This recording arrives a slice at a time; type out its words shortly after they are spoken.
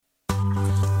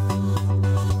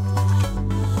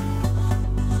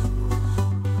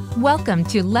Welcome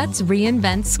to Let's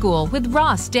Reinvent School with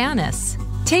Ross Danis.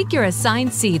 Take your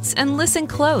assigned seats and listen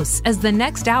close as the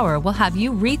next hour will have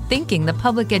you rethinking the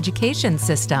public education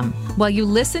system while you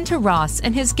listen to Ross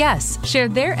and his guests share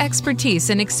their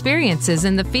expertise and experiences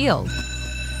in the field.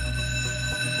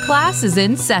 Class is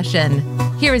in session.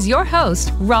 Here is your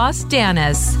host, Ross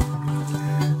Danis.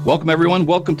 Welcome, everyone.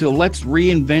 Welcome to Let's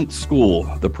Reinvent School,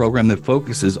 the program that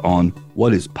focuses on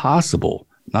what is possible,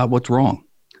 not what's wrong.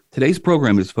 Today's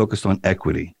program is focused on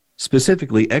equity,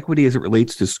 specifically equity as it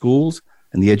relates to schools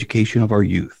and the education of our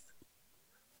youth.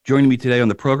 Joining me today on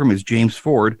the program is James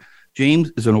Ford.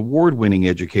 James is an award-winning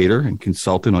educator and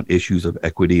consultant on issues of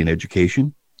equity in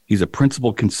education. He's a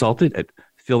principal consultant at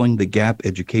Filling the Gap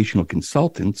Educational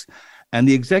Consultants and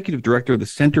the executive director of the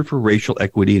Center for Racial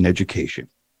Equity in Education,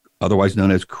 otherwise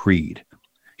known as CREED.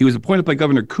 He was appointed by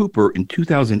Governor Cooper in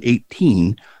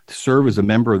 2018 to serve as a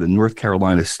member of the North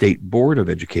Carolina State Board of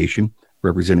Education,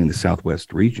 representing the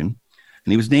Southwest region,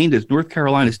 and he was named as North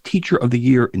Carolina's Teacher of the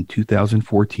Year in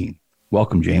 2014.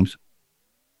 Welcome, James.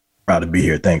 Proud to be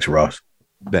here. Thanks, Ross.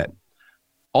 Bet.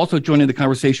 Also joining the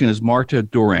conversation is Marta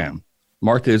Duran.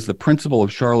 Marta is the principal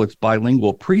of Charlotte's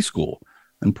bilingual preschool,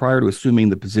 and prior to assuming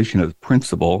the position of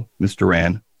principal, Ms.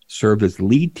 Duran served as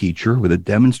lead teacher with a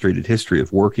demonstrated history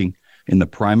of working in the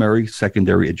primary,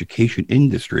 secondary education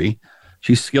industry.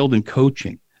 She's skilled in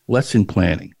coaching, lesson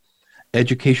planning,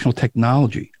 educational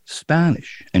technology,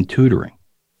 Spanish, and tutoring.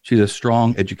 She's a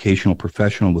strong educational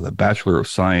professional with a Bachelor of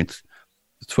Science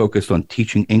that's focused on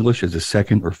teaching English as a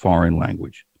second or foreign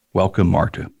language. Welcome,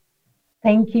 Marta.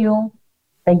 Thank you.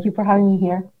 Thank you for having me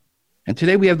here. And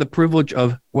today we have the privilege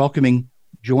of welcoming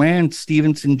Joanne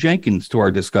Jenkins to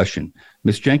our discussion.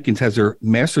 Ms. Jenkins has her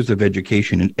Master's of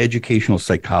Education in Educational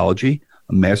Psychology,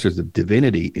 a Master's of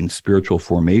Divinity in Spiritual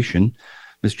Formation.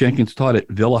 Ms. Jenkins taught at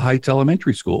Villa Heights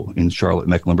Elementary School in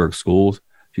Charlotte-Mecklenburg Schools.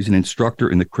 She's an instructor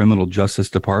in the Criminal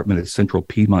Justice Department at Central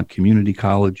Piedmont Community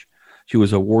College. She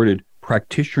was awarded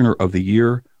Practitioner of the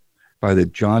Year by the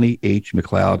Johnny H.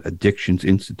 McLeod Addictions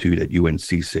Institute at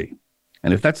UNCC.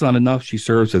 And if that's not enough, she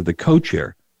serves as the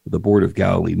co-chair of the Board of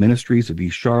Galilee Ministries of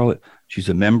East Charlotte. She's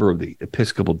a member of the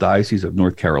Episcopal Diocese of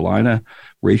North Carolina,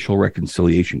 Racial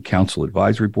Reconciliation Council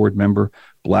Advisory Board member,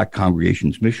 Black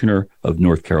Congregations Missioner of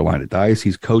North Carolina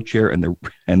Diocese, co-chair, and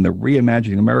the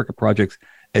Reimagining America Project's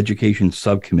Education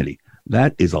Subcommittee.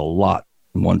 That is a lot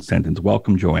in one sentence.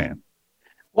 Welcome, Joanne.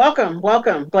 Welcome.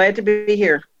 Glad to be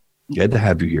here. Glad to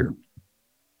have you here.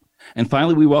 And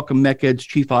finally, we welcome MECED's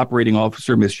Chief Operating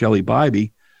Officer, Ms. Shelly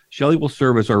Biby. Shelly will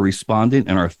serve as our respondent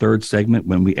in our third segment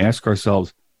when we ask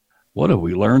ourselves, what have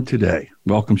we learned today?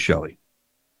 Welcome, Shelly.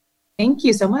 Thank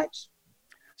you so much.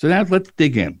 So now let's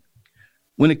dig in.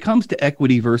 When it comes to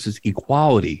equity versus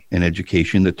equality in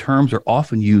education, the terms are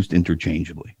often used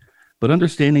interchangeably. But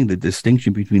understanding the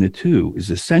distinction between the two is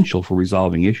essential for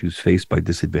resolving issues faced by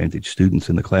disadvantaged students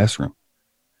in the classroom.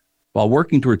 While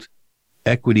working towards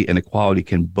equity and equality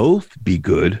can both be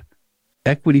good,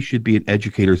 equity should be an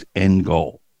educator's end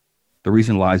goal. The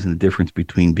reason lies in the difference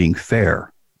between being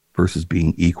fair versus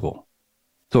being equal.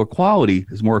 So equality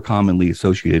is more commonly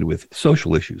associated with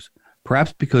social issues,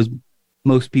 perhaps because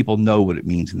most people know what it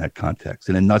means in that context.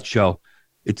 In a nutshell,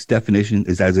 its definition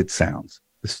is as it sounds,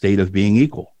 the state of being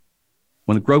equal.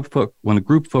 When a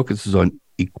group focuses on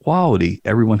equality,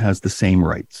 everyone has the same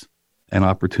rights and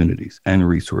opportunities and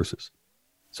resources.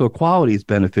 So equality is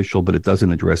beneficial, but it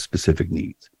doesn't address specific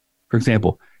needs. For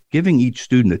example, giving each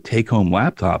student a take-home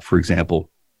laptop, for example,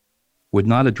 would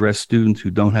not address students who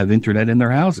don't have internet in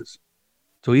their houses.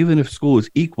 So even if school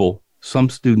is equal, some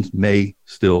students may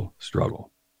still struggle.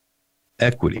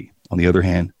 Equity, on the other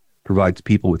hand, provides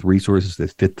people with resources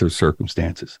that fit their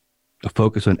circumstances. A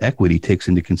focus on equity takes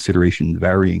into consideration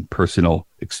varying personal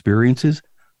experiences,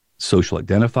 social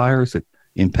identifiers that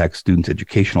impact students'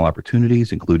 educational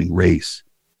opportunities, including race,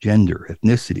 gender,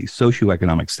 ethnicity,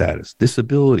 socioeconomic status,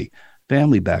 disability,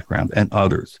 family background, and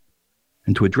others.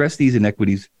 And to address these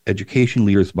inequities, education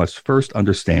leaders must first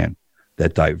understand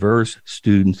that diverse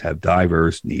students have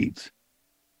diverse needs.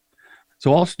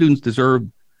 So all students deserve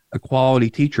a quality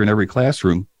teacher in every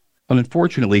classroom, but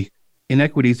unfortunately,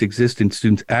 inequities exist in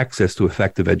students' access to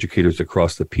effective educators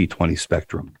across the P20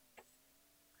 spectrum.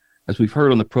 As we've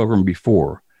heard on the program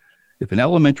before, if an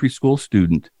elementary school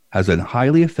student has a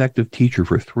highly effective teacher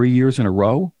for 3 years in a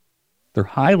row, they're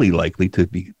highly likely to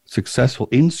be successful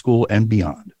in school and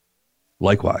beyond.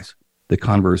 Likewise, the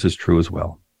converse is true as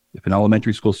well. If an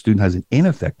elementary school student has an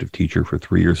ineffective teacher for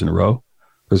 3 years in a row,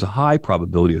 there's a high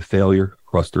probability of failure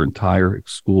across their entire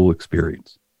school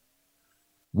experience.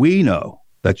 We know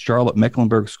that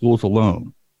Charlotte-Mecklenburg schools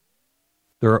alone,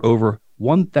 there are over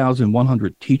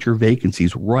 1,100 teacher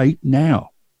vacancies right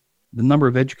now. The number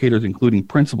of educators, including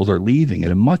principals, are leaving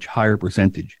at a much higher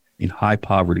percentage in high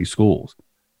poverty schools.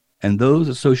 And those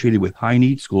associated with high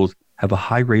need schools have a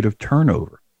high rate of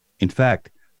turnover. In fact,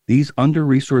 these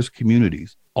under-resourced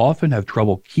communities often have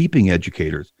trouble keeping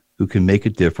educators who can make a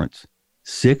difference.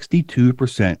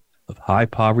 62% of high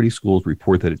poverty schools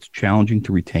report that it's challenging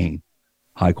to retain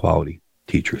high quality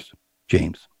teachers.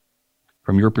 James,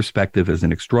 from your perspective as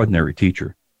an extraordinary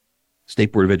teacher,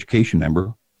 State Board of Education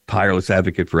member, tireless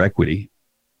advocate for equity,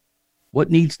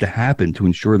 what needs to happen to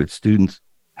ensure that students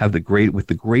with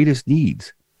the greatest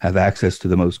needs have access to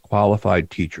the most qualified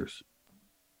teachers?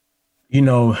 You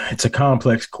know, it's a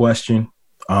complex question,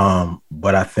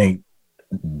 but I think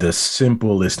the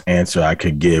simplest answer I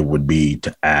could give would be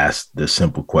to ask the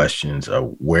simple questions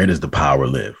of where does the power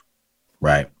live,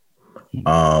 right?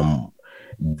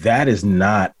 That is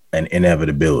not an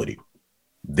inevitability.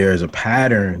 There's a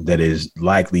pattern that is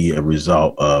likely a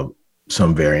result of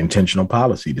some very intentional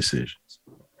policy decisions.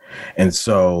 And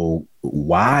so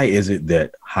why is it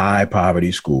that high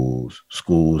poverty schools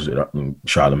that are in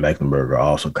Charlotte-Mecklenburg are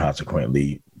also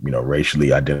consequently,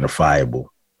 racially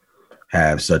identifiable,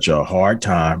 have such a hard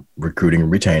time recruiting and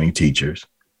retaining teachers,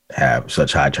 have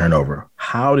such high turnover?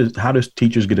 How does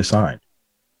teachers get assigned?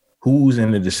 Who's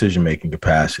in the decision-making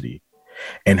capacity?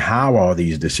 And how are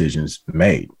these decisions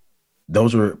made?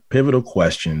 Those are pivotal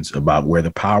questions about where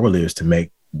the power lives to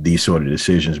make these sort of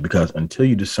decisions, because until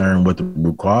you discern what the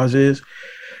root cause is,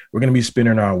 we're going to be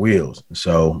spinning our wheels.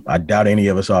 So I doubt any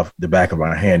of us off the back of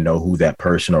our hand know who that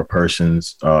person or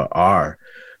persons are.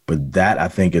 But that, I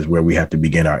think, is where we have to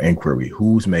begin our inquiry.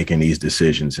 Who's making these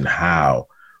decisions and how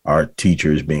are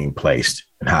teachers being placed?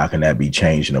 And how can that be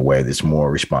changed in a way that's more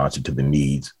responsive to the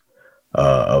needs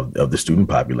of the student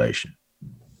population?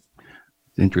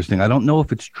 Interesting. I don't know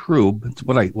if it's true, but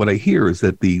what I hear is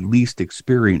that the least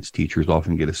experienced teachers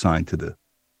often get assigned to the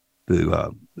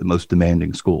most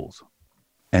demanding schools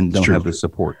and don't have the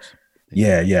supports.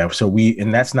 Yeah. So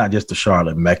and that's not just the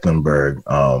Charlotte-Mecklenburg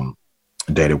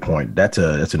data point. That's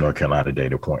a North Carolina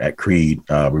data point. At Creed,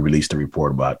 we released a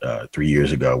report about 3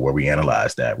 years ago where we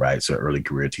analyzed that, right? So early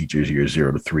career teachers, years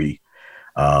 0 to 3,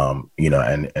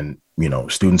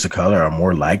 students of color are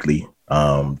more likely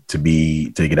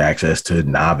to get access to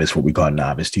what we call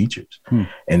novice teachers.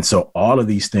 And so all of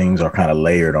these things are kind of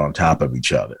layered on top of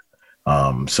each other.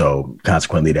 So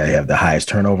consequently, they have the highest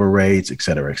turnover rates, et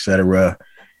cetera, et cetera.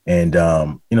 And,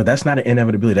 that's not an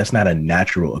inevitability. That's not a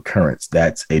natural occurrence.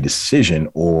 That's a decision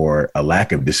or a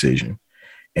lack of decision.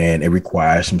 And it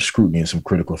requires some scrutiny and some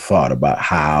critical thought about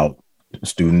how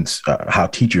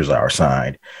teachers are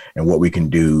assigned and what we can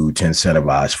do to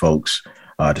incentivize folks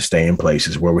to stay in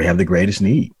places where we have the greatest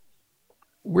need.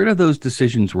 Where do those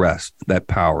decisions rest, that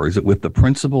power? Is it with the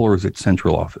principal or is it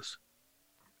central office?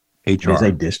 HR? It's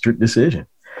a district decision.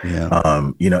 Yeah.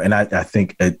 And I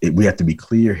think we have to be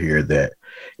clear here that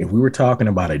if we were talking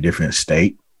about a different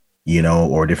state,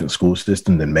 or a different school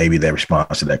system, then maybe their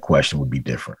response to that question would be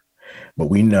different. But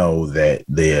we know that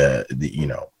the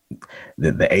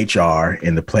HR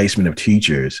and the placement of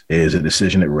teachers is a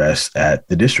decision that rests at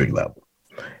the district level.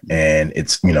 And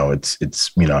it's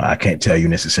I can't tell you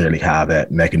necessarily how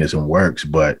that mechanism works,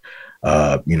 but,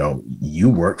 you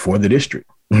work for the district.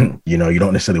 You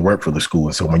don't necessarily work for the school.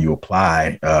 And so when you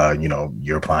apply,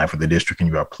 you're applying for the district and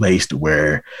you are placed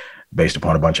where, based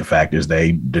upon a bunch of factors,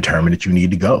 they determine that you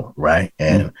need to go. Right.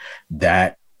 And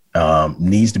that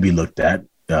needs to be looked at.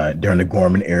 During the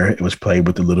Gorman era, it was played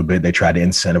with a little bit. They tried to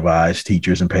incentivize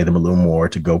teachers and pay them a little more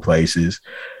to go places,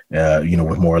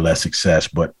 with more or less success.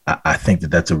 But I think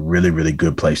that that's a really, really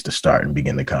good place to start and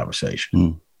begin the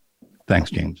conversation.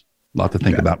 Thanks, James. A lot to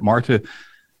think about. Marta,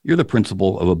 you're the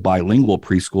principal of a bilingual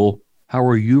preschool. How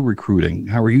are you recruiting?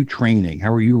 How are you training?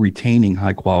 How are you retaining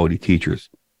high quality teachers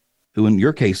who, in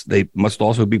your case, they must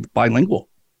also be bilingual?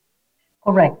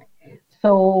 Correct.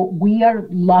 So we are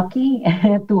lucky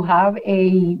to have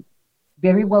a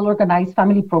very well-organized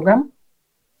family program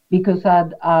because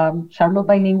at Charlotte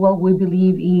Bilingual, we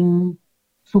believe in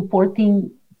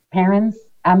supporting parents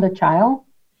and the child.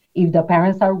 If the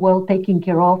parents are well taken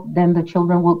care of, then the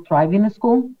children will thrive in the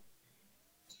school.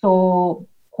 So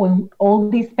when all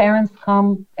these parents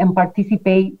come and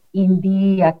participate in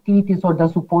the activities or the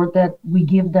support that we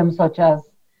give them, such as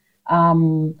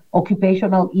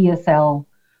occupational ESL,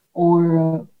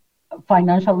 or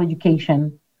financial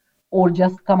education, or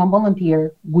just come and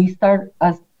volunteer, we start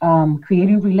as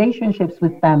creating relationships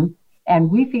with them, and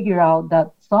we figure out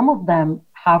that some of them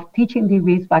have teaching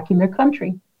degrees back in their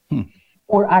country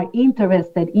or are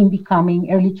interested in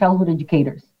becoming early childhood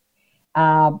educators.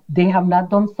 They have not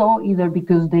done so either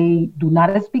because they do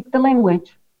not speak the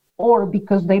language or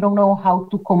because they don't know how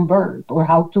to convert or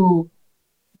how to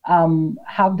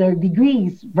have their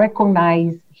degrees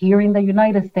recognized here in the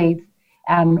United States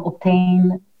and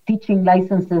obtain teaching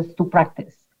licenses to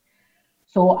practice.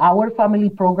 So our family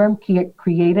program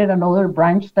created another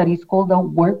branch that is called the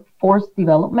workforce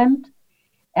development,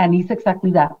 and it's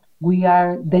exactly that. We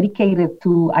are dedicated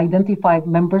to identify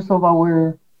members of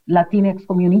our Latinx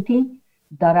community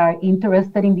that are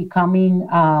interested in becoming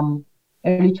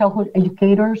early childhood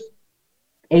educators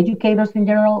in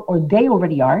general, or they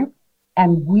already are,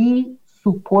 and we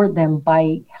support them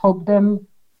by help them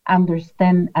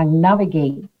understand and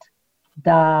navigate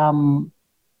the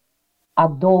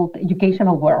adult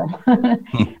educational world.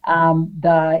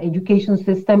 The education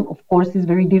system, of course, is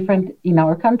very different in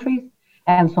our countries,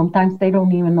 and sometimes they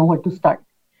don't even know where to start.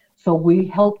 So we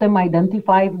help them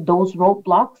identify those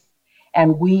roadblocks,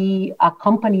 and we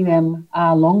accompany them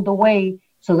along the way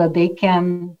so that they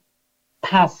can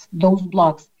pass those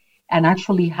blocks and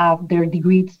actually have their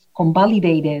degrees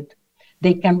convalidated.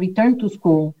 They can return to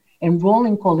school, enroll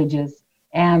in colleges,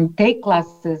 and take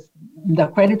classes, the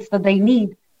credits that they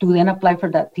need to then apply for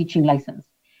that teaching license.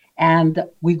 And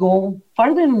we go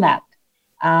farther than that.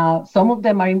 Some of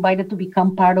them are invited to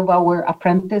become part of our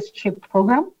apprenticeship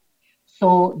program.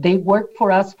 So they work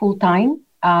for us full time.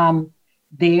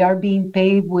 They are being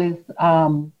paid with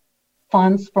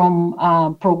funds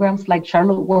from programs like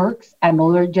Charlotte Works and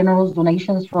other generous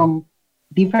donations from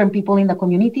different people in the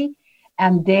community.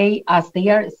 And they, as they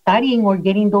are studying or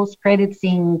getting those credits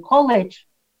in college,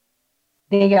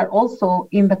 they are also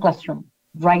in the classroom,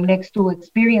 right next to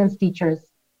experienced teachers.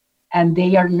 And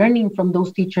they are learning from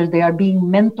those teachers. They are being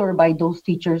mentored by those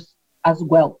teachers as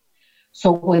well.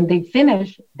 So when they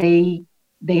finish, they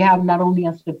have not only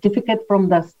a certificate from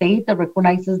the state that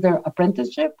recognizes their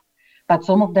apprenticeship, but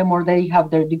some of them already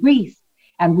have their degrees.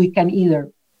 And we can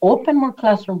either open more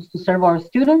classrooms to serve our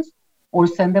students or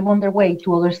send them on their way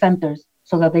to other centers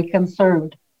so that they can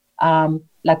serve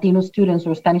Latino students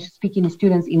or Spanish-speaking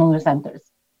students in other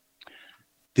centers.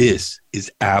 This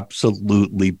is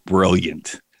absolutely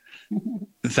brilliant.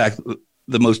 In fact,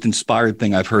 the most inspired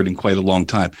thing I've heard in quite a long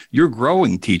time. You're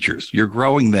growing teachers, you're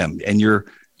growing them, and you're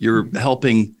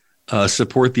helping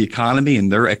support the economy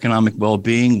and their economic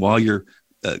well-being while you're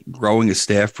growing a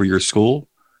staff for your school.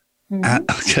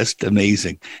 Just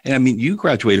amazing. And I mean, you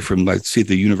graduated from, let's see,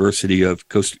 the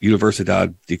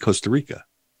Universidad de Costa Rica.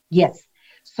 Yes.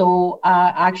 So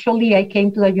actually, I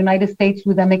came to the United States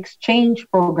with an exchange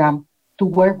program to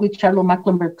work with Charlotte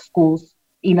Mecklenburg schools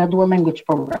in a dual language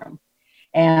program.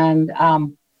 And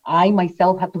I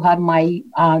myself had to have my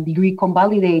degree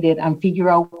convalidated and figure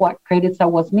out what credits I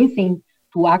was missing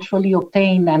to actually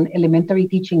obtain an elementary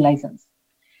teaching license.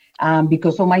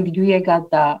 Because of my degree, I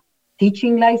got the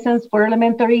teaching license for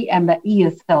elementary and the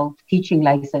ESL teaching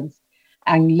license.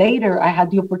 And later, I had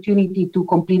the opportunity to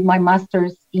complete my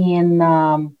master's in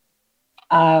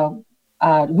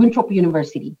Winthrop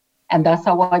University. And that's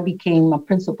how I became a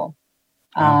principal.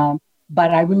 But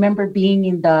I remember being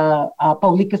in the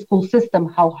public school system,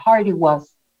 how hard it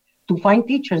was to find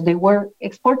teachers. They were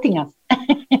exporting us.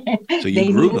 So you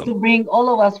they grew needed them. to bring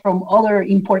all of us from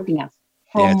importing us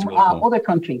from really cool. other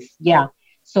countries. Yeah.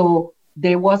 So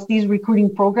there was this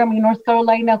recruiting program in North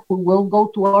Carolina who will go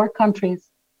to our countries,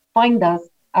 find us,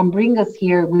 and bring us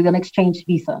here with an exchange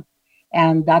visa.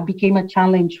 And that became a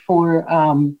challenge for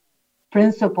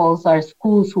principals or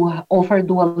schools who offer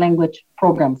dual language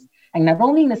programs. And not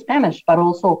only in Spanish, but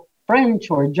also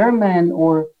French or German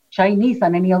or Chinese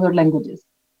and any other languages.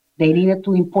 They needed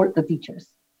to import the teachers.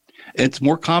 It's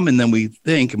more common than we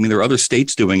think. I mean, there are other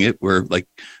states doing it where, like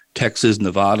Texas,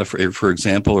 Nevada, for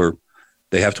example, or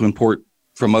they have to import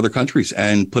from other countries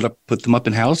and put them up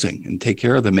in housing and take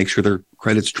care of them, make sure their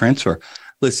credits transfer.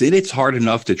 Listen, it's hard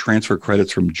enough to transfer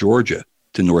credits from Georgia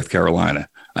to North Carolina.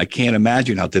 I can't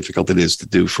imagine how difficult it is to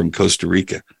do from Costa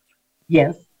Rica.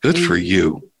 Yes. Good for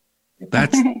you.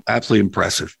 That's absolutely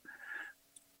impressive.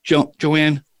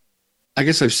 Joanne, I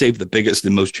guess I've saved the biggest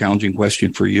and most challenging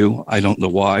question for you. I don't know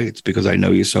why. It's because I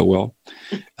know you so well,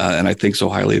 and I think so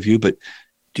highly of you. But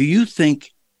do you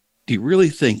really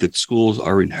think that schools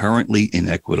are inherently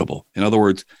inequitable? In other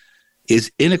words,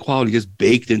 is inequality just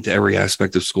baked into every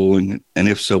aspect of schooling? And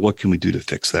if so, what can we do to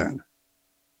fix that?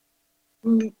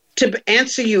 To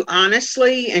answer you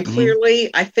honestly and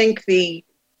clearly, I think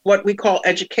what we call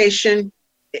education,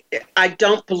 I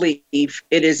don't believe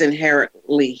it is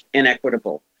inherently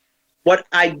inequitable. What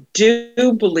I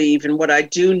do believe and what I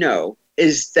do know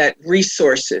is that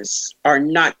resources are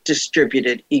not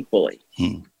distributed equally.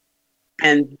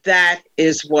 And that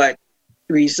is what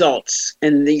results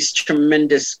in these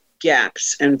tremendous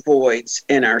gaps and voids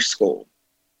in our school.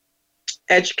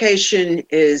 Education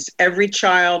is every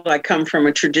child. I come from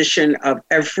a tradition of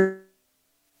every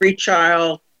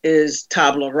child is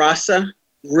tabula rasa,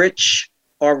 rich,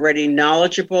 already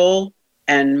knowledgeable.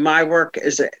 And my work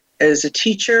as a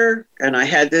teacher, and I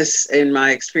had this in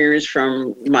my experience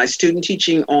from my student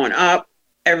teaching on up,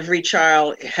 every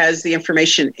child has the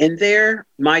information in there.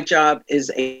 My job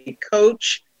is a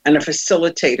coach and a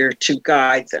facilitator to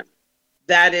guide them.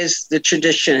 That is the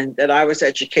tradition that I was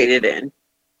educated in.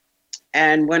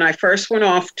 And when I first went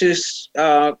off to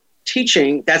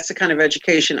teaching, that's the kind of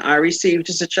education I received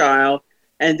as a child.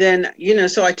 And then,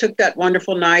 so I took that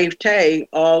wonderful naivete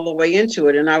all the way into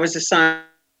it. And I was assigned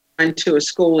to a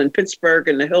school in Pittsburgh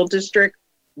in the Hill District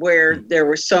where there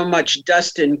was so much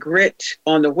dust and grit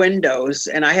on the windows.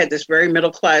 And I had this very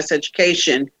middle-class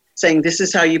education saying, this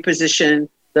is how you position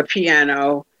the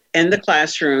piano in the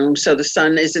classroom so the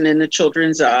sun isn't in the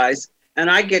children's eyes.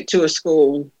 And I get to a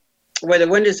school where the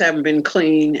windows haven't been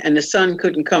cleaned and the sun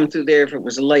couldn't come through there if it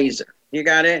was a laser. You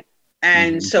got it?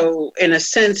 And so in a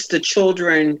sense, the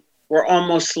children were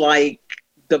almost like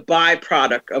the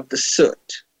byproduct of the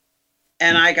soot.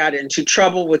 And I got into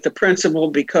trouble with the principal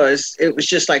because it was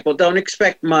just like, well, don't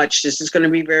expect much. This is going to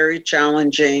be very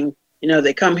challenging.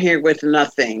 They come here with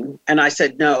nothing. And I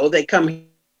said, no, they come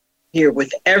here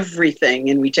with everything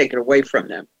and we take it away from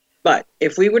them. But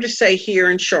if we were to say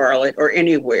here in Charlotte or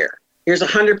anywhere, here's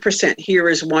 100%, here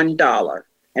is $1,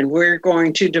 and we're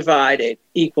going to divide it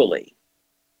equally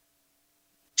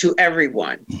to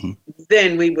everyone,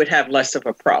 then we would have less of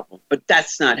a problem. But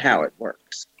that's not how it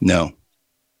works. No.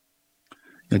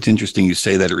 It's interesting you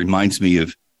say that. It reminds me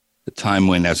of the time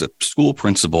when, as a school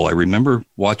principal, I remember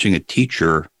watching a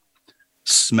teacher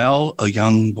smell a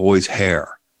young boy's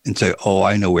hair and say, oh,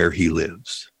 I know where he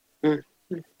lives. And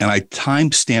I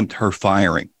time-stamped her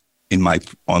firing in my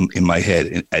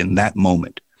head in that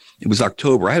moment. It was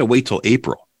October. I had to wait till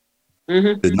April.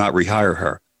 Did not rehire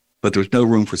her. But there's no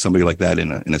room for somebody like that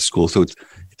in a school. So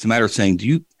it's a matter of saying,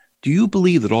 do you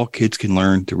believe that all kids can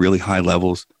learn to really high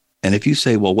levels? And if you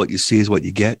say, well, what you see is what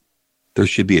you get, there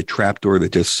should be a trapdoor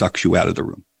that just sucks you out of the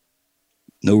room.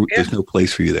 There's no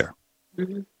place for you there.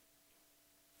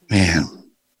 Man,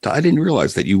 I didn't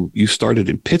realize that you started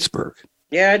in Pittsburgh.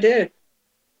 Yeah, I did.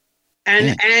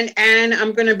 And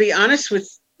I'm going to be honest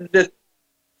with the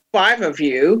 5 of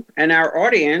you and our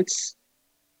audience.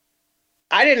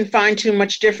 I didn't find too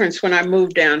much difference when I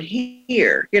moved down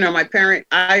here. My parent,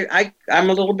 I'm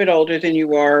a little bit older than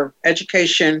you are.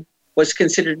 Education was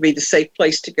considered to be the safe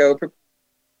place to go,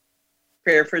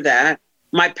 prepare for that.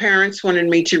 My parents wanted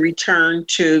me to return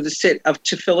to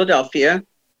to Philadelphia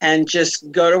and just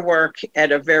go to work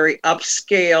at a very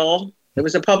upscale. It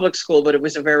was a public school, but it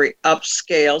was a very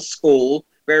upscale school,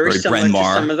 very similar to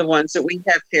some of the ones that we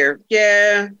have here.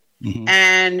 Yeah.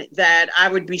 And that I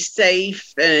would be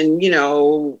safe and,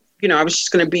 I was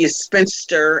just going to be a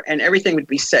spinster and everything would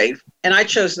be safe. And I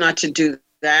chose not to do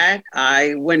that.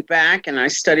 I went back and I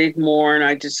studied more and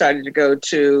I decided to go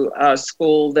to a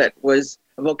school that was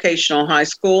a vocational high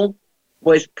school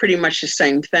with pretty much the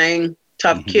same thing.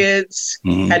 Tough kids,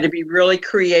 had to be really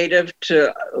creative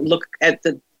to look at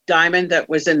the diamond that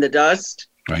was in the dust.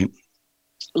 Right.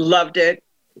 Loved it.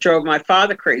 Drove my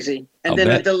father crazy. And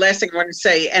then the last thing I want to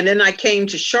say, and then I came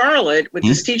to Charlotte with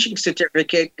this teaching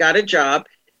certificate, got a job,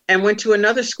 and went to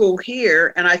another school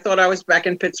here. And I thought I was back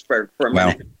in Pittsburgh for a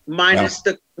minute, minus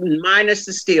the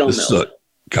steel mill.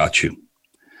 Got you.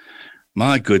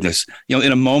 My goodness.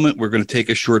 In a moment, we're going to take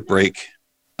a short break.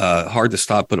 Hard to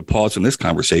stop, put a pause on this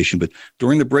conversation. But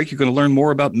during the break, you're going to learn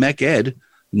more about MECED,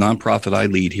 nonprofit I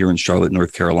lead here in Charlotte,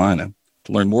 North Carolina.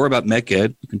 To learn more about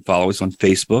MECED, you can follow us on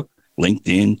Facebook,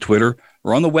 LinkedIn, Twitter,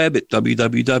 or on the web at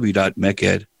www.meced.org.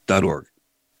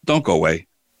 Don't go away.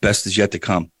 Best is yet to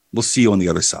come. We'll see you on the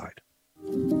other side.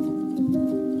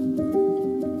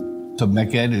 So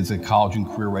MECED is a college and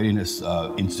career readiness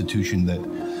institution that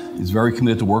is very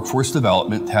committed to workforce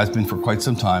development, has been for quite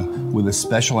some time, with a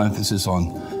special emphasis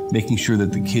on making sure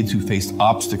that the kids who face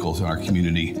obstacles in our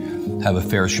community have a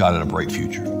fair shot at a bright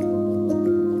future.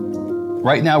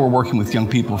 Right now, we're working with young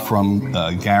people from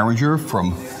Garinger,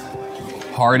 from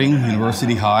Harding,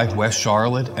 University High, West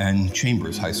Charlotte, and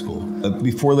Chambers High School.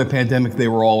 Before the pandemic, they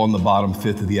were all on the bottom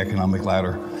 5th of the economic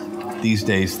ladder. These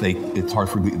days, it's hard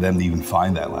for them to even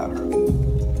find that ladder.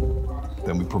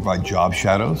 Then we provide job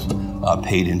shadows,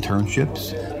 paid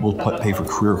internships. We'll pay for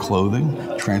career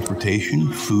clothing,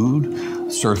 transportation,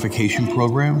 food, certification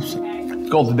programs. The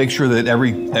goal is to make sure that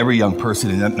every young person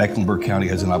in Mecklenburg County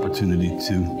has an opportunity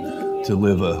to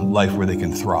live a life where they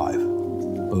can thrive.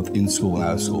 both in school and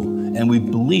out of school. And we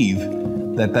believe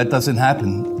that that doesn't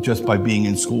happen just by being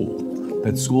in school,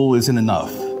 that school isn't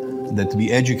enough, that to be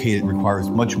educated requires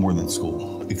much more than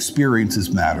school.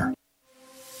 Experiences matter.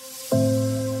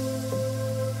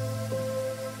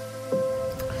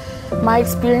 My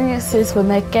experiences with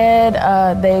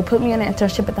MECED, they put me in an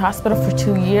internship at the hospital for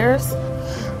 2 years.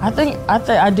 I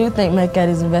do think MECED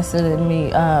is invested in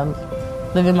me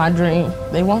living my dream.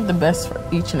 They want the best for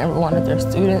each and every one of their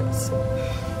students.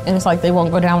 And it's like they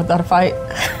won't go down without a fight.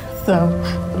 So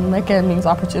MECED means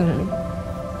opportunity,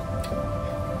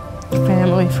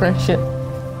 family, friendship.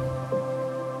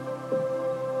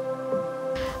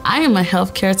 I am a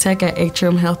healthcare tech at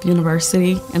Atrium Health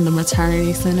University in the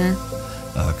Maternity Center.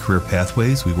 Career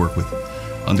pathways, we work with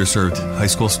underserved high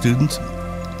school students.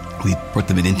 We put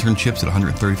them in internships at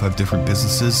 135 different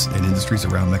businesses and industries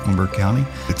around Mecklenburg County.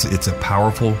 It's a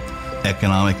powerful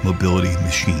economic mobility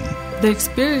machine. The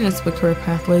experience with career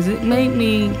pathways, it made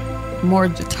me more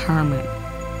determined.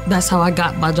 That's how I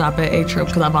got my job at Atrium,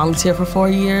 because I volunteered for 4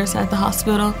 years at the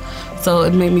hospital. So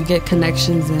it made me get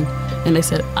connections, and they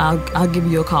said, I'll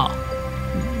give you a call.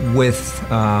 With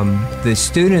the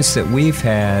students that we've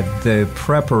had, the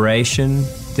preparation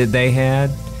that they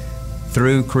had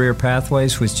through career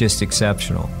pathways was just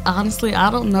exceptional. Honestly, I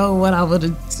don't know what I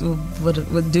would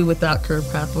do without career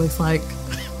pathways. Like,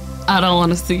 I don't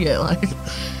want to see it. Like,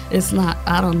 it's not,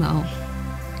 I don't know,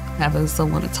 having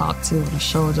someone to talk to and a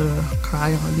shoulder to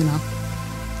cry on,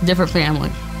 different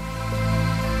family.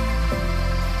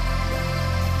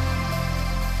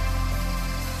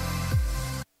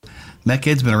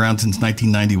 MECED's been around since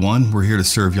 1991. We're here to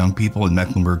serve young people in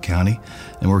Mecklenburg County,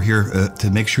 and we're here to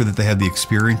make sure that they have the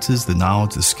experiences, the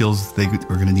knowledge, the skills that they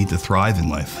are going to need to thrive in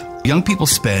life. Young people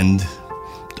spend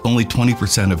only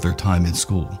 20% of their time in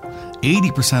school.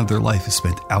 80% of their life is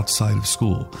spent outside of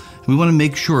school. And we want to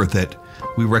make sure that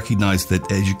we recognize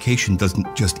that education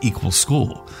doesn't just equal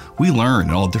school. We learn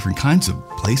in all different kinds of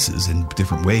places in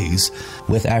different ways.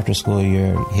 With after school,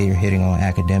 you're hitting on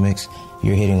academics.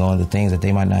 You're hitting on the things that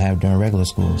they might not have during regular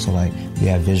school. So like we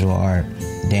have visual art,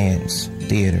 dance,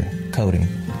 theater, coding.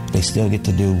 They still get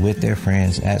to do with their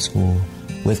friends at school,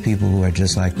 with people who are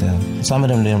just like them. Some of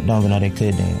them don't even know they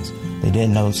could dance.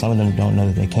 Some of them don't know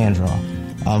that they can draw.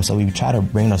 So we try to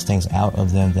bring those things out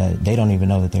of them that they don't even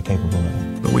know that they're capable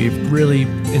of. But we've really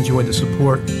enjoyed the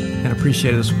support and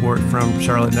appreciated the support from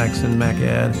Charlotte Next and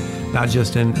MECED, not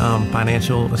just in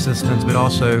financial assistance, but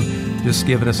also just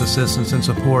giving us assistance and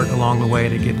support along the way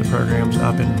to get the programs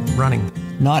up and running.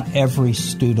 Not every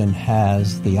student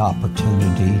has the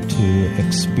opportunity to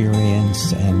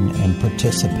experience and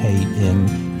participate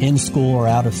in school or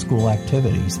out of school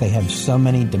activities. They have so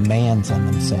many demands on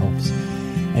themselves.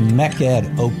 And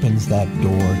MECED opens that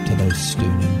door to those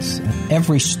students.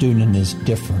 Every student is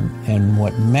different, and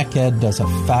what MECED does a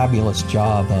fabulous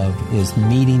job of is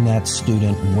meeting that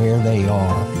student where they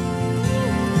are.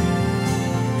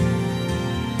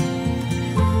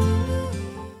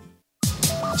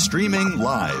 Streaming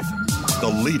live, the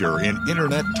leader in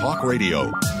Internet Talk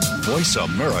Radio,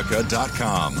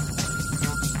 VoiceAmerica.com.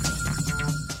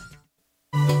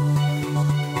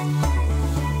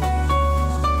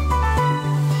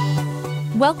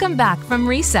 Welcome back from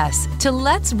recess to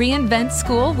Let's Reinvent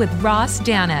School with Ross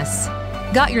Danis.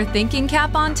 Got your thinking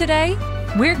cap on today?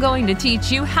 We're going to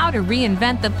teach you how to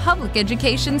reinvent the public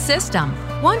education system.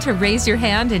 Want to raise your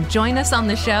hand and join us on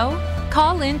the show?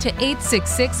 Call in to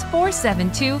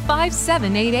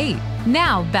 866-472-5788.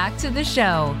 Now back to the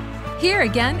show. Here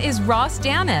again is Ross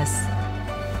Danis.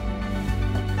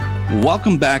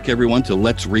 Welcome back, everyone, to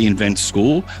Let's Reinvent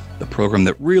School, the program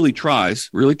that really tries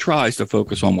to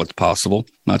focus on what's possible,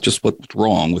 not just what's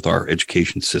wrong with our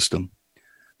education system.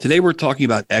 Today, we're talking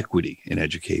about equity in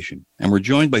education, and we're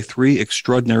joined by three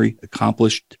extraordinary,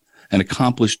 accomplished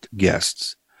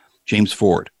guests. James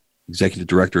Ford, Executive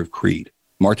Director of CREED,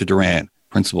 Marta Duran,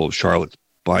 Principal of Charlotte's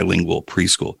Bilingual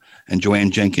Preschool, and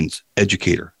Joanne Jenkins,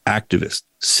 educator, activist,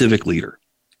 civic leader.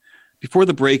 Before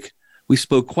the break, we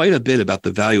spoke quite a bit about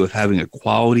the value of having a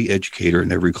quality educator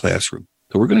in every classroom.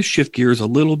 So we're going to shift gears a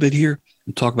little bit here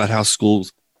and talk about how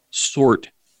schools sort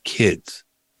kids.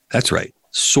 That's right,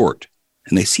 sort.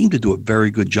 And they seem to do a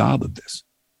very good job of this.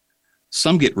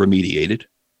 Some get remediated.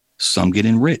 Some get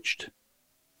enriched.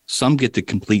 Some get to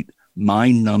complete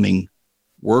mind-numbing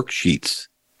worksheets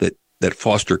that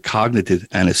foster cognitive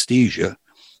anesthesia,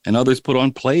 and others put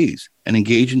on plays and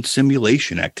engage in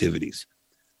simulation activities.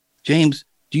 James,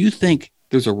 do you think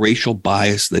there's a racial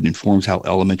bias that informs how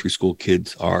elementary school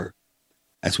kids are,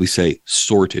 as we say,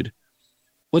 sorted?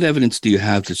 What evidence do you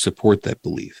have to support that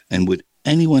belief? And would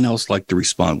anyone else like to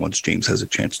respond once James has a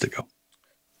chance to go?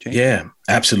 James? Yeah,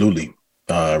 absolutely.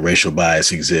 Racial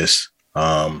bias exists.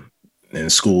 And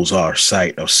schools are a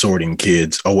site of sorting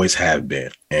kids, always have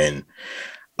been. And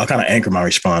I'll kind of anchor my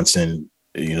response in,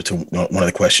 to one of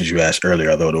the questions you asked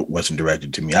earlier, although it wasn't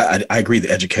directed to me. I agree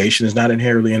that education is not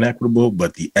inherently inequitable,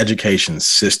 but the education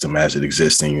system as it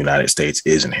exists in the United States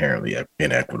is inherently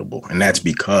inequitable. And that's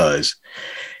because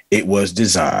it was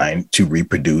designed to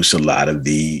reproduce a lot of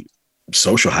the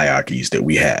social hierarchies that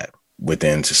we have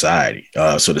within society.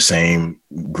 So the same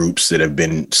groups that have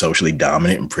been socially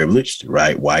dominant and privileged,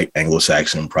 right? White,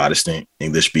 Anglo-Saxon, Protestant,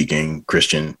 English-speaking,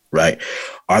 Christian, right?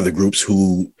 Are the groups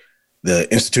who the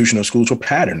institutional schools were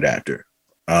patterned after.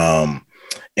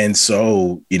 And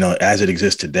so, as it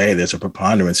exists today, there's a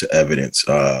preponderance of evidence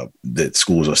that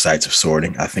schools are sites of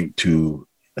sorting. I think to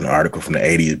an article from the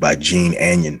 80s by Gene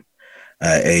Anyon,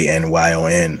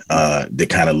 Anyon, that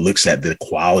kind of looks at the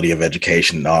quality of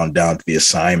education on down to the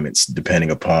assignments, depending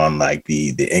upon like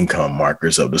the income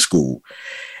markers of the school.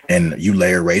 And you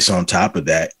layer race on top of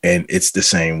that, and it's the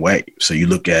same way. So you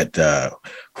look at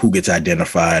who gets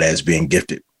identified as being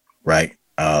gifted, right?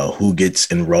 Who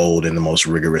gets enrolled in the most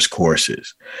rigorous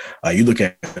courses. You look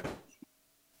at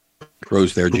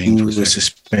Rose there, James. Who was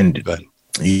suspended.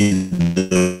 You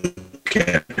look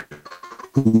at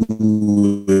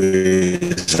who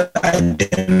is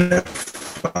identified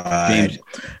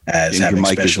as having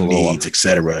special needs,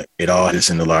 etc. It all is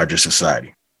in the larger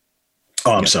society.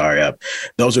 Oh, I'm sorry.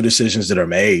 Those are decisions that are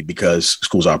made because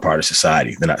schools are part of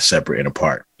society. They're not separate and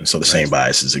apart. And so the same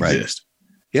biases exist.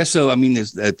 Yeah. So, I mean,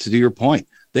 to your point,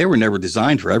 they were never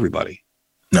designed for everybody.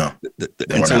 No.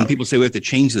 And so when people say we have to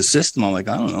change the system, I'm like,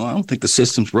 I don't know. I don't think the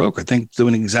system's broke. I think it's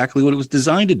doing exactly what it was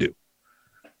designed to do,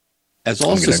 as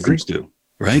all systems do.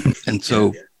 Right. And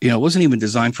so, it wasn't even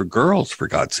designed for girls, for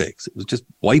God's sakes. It was just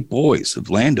white boys of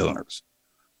landowners.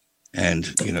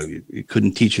 And, you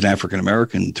couldn't teach an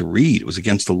African-American to read. It was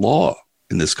against the law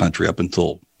in this country up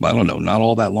until, I don't know, not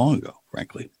all that long ago,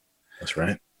 frankly. That's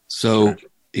right. So,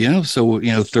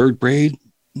 third grade,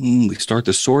 we start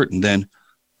to sort. And then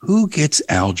who gets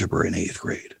algebra in 8th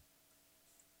grade,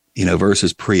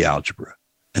 versus pre-algebra?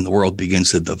 And the world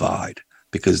begins to divide.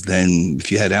 Because then if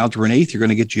you had algebra in 8th, you're going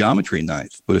to get geometry in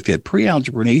 9th. But if you had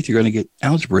pre-algebra in 8th, you're going to get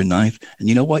algebra in 9th. And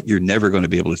you know what? You're never going to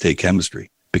be able to take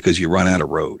chemistry because you run out of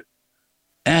road.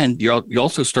 And you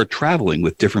also start traveling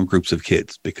with different groups of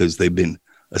kids because they've been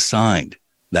assigned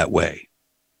that way.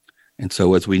 And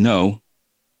so as we know,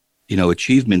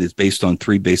 achievement is based on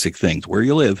 3 basic things: where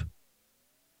you live,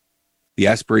 the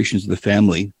aspirations of the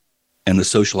family, and the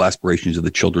social aspirations of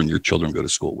the children your children go to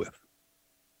school with.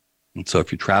 And so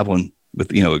if you're traveling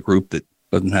with, a group that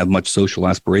doesn't have much social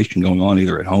aspiration going on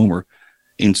either at home or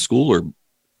in school or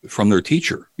from their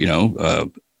teacher,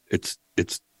 it's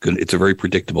a very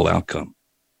predictable outcome.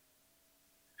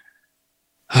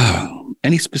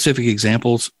 Any specific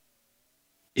examples,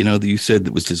 that you said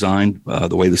that was designed,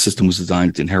 the way the system was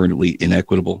designed, it's inherently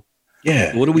inequitable?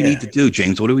 Yeah. What do we need to do,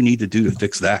 James? What do we need to do to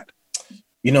fix that?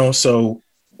 So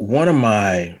one of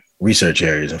my research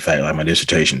areas, in fact, like my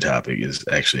dissertation topic is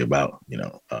actually about,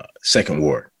 Second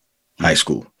Ward High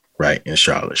School, right, in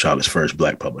Charlotte's first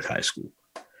Black public high school.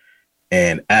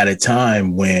 And at a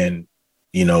time when,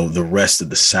 the rest of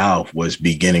the South was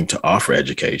beginning to offer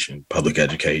education, public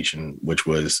education, which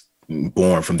was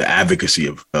born from the advocacy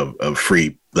of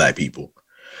free Black people,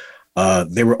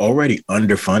 they were already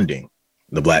underfunding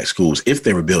the Black schools if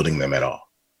they were building them at all.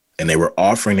 And they were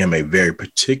offering them a very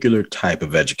particular type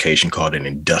of education called an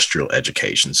industrial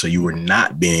education. So you were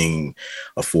not being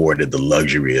afforded the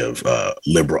luxury of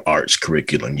liberal arts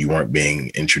curriculum. You weren't being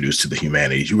introduced to the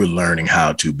humanities. You were learning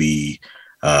how to be,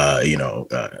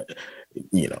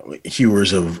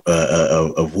 hewers of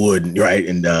wood, right,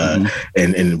 and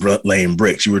laying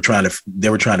bricks. They were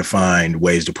trying to find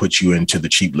ways to put you into the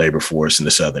cheap labor force in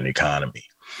the Southern economy.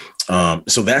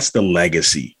 So that's the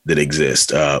legacy that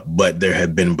exists. But there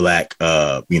have been Black,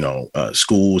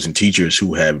 schools and teachers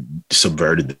who have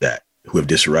subverted that, who have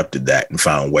disrupted that and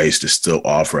found ways to still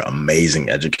offer amazing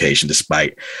education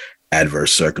despite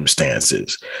adverse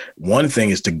circumstances. One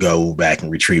thing is to go back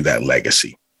and retrieve that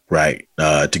legacy, right?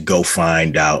 To go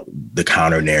find out the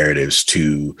counter narratives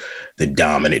to the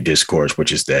dominant discourse,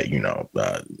 which is that,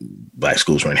 Black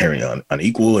schools were inherently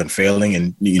unequal and failing.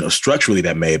 And, structurally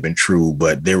that may have been true,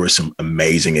 but there were some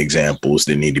amazing examples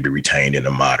that need to be retained in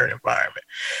a modern environment.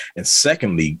 And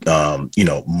secondly,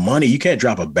 money, you can't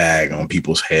drop a bag on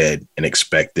people's head and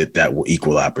expect that will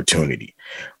equal opportunity.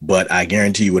 But I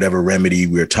guarantee you whatever remedy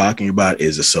we're talking about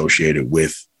is associated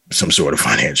with some sort of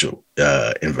financial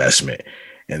investment.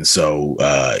 And so,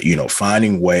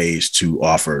 finding ways to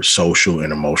offer social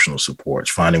and emotional supports,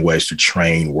 finding ways to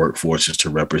train workforces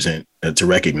to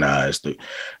recognize the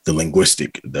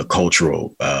linguistic, the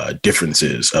cultural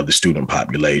differences of the student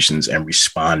populations, and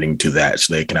responding to that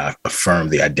so they can affirm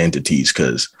the identities,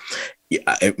 because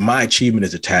my achievement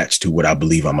is attached to what I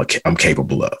believe I'm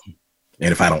capable of.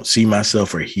 And if I don't see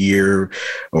myself or hear,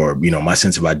 or, my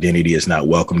sense of identity is not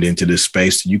welcomed into this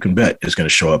space, you can bet it's going to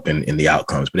show up in the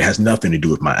outcomes. But it has nothing to do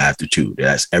with my aptitude. It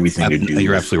has everything to do.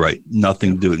 You're absolutely right.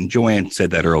 Nothing to do with it. And Joanne said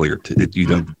that earlier.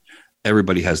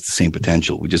 Everybody has the same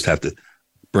potential. We just have to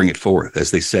bring it forth.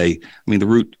 As they say, the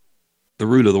root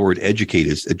of the word educate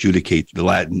is adjudicate. The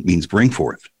Latin means bring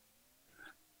forth.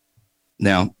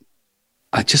 Now,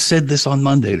 I just said this on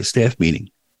Monday at a staff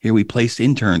meeting. Here we placed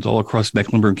interns all across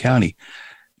Mecklenburg County.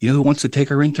 You know who wants to take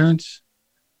our interns?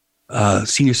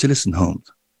 Senior citizen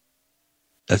homes,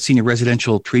 senior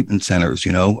residential treatment centers,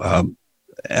 And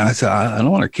I said, I don't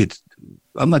want our kids.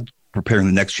 I'm not preparing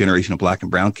the next generation of Black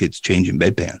and brown kids changing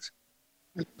bedpans.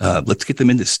 Let's get them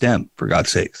into STEM, for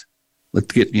God's sakes.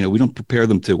 Let's get, we don't prepare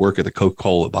them to work at the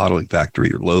Coca-Cola bottling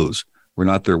factory or Lowe's. We're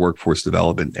not their workforce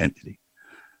development entity.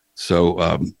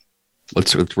 So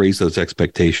let's raise those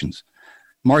expectations.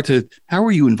 Marta, how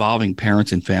are you involving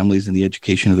parents and families in the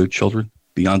education of their children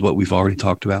beyond what we've already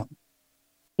talked about?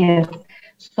 Yes.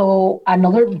 So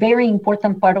another very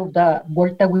important part of the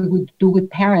work that we would do with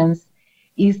parents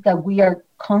is that we are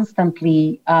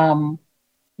constantly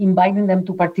inviting them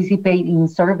to participate in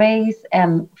surveys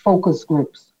and focus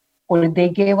groups, where they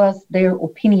gave us their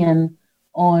opinion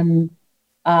on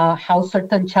how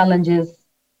certain challenges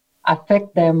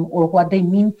affect them or what they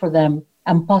mean for them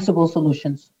and possible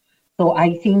solutions. So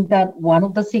I think that one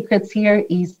of the secrets here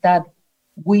is that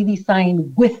we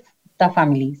design with the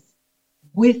families,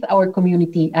 with our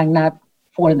community, and not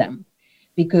for them.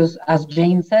 Because as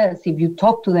Jane says, if you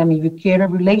talk to them, if you create a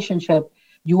relationship,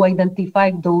 you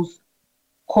identify those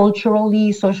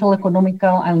culturally, social,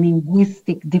 economical, and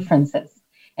linguistic differences.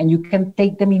 And you can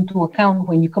take them into account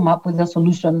when you come up with a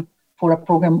solution for a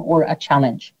program or a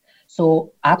challenge.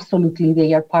 So absolutely,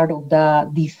 they are part of the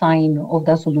design of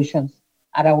the solutions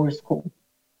at our school.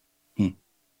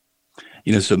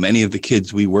 So many of the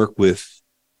kids we work with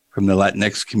from the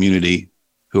Latinx community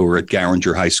who are at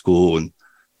Garringer High School and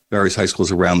various high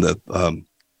schools around the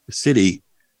city,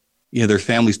 their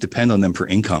families depend on them for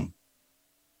income.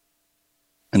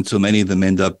 And so many of them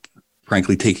end up,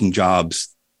 frankly, taking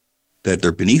jobs that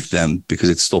they're beneath them because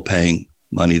it's still paying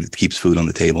money that keeps food on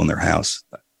the table in their house.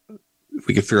 If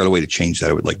we could figure out a way to change that,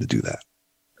 I would like to do that.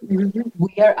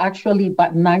 We are actually,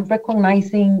 but not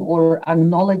recognizing or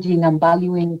acknowledging and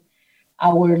valuing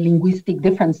our linguistic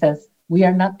differences, we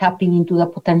are not tapping into the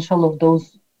potential of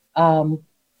those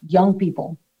young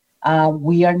people.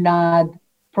 We are not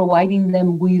providing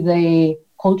them with a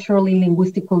culturally,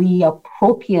 linguistically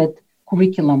appropriate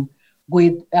curriculum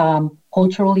with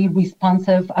culturally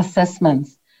responsive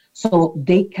assessments. So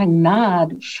they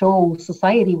cannot show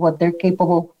society what they're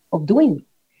capable of doing,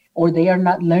 or they are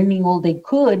not learning all they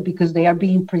could because they are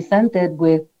being presented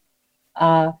with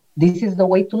this is the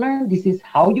way to learn, this is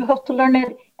how you have to learn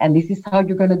it, and this is how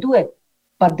you're going to do it.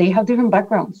 But they have different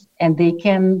backgrounds, and they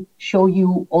can show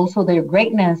you also their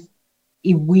greatness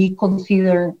if we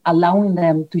consider allowing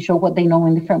them to show what they know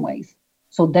in different ways.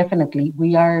 So definitely,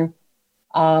 we are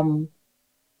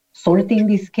sorting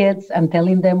these kids and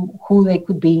telling them who they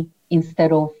could be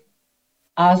instead of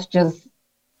us just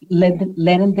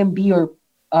letting them be or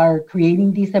are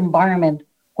creating this environment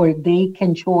where they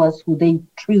can show us who they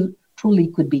truly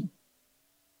could be.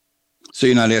 So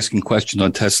you're not asking questions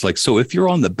on tests like, so if you're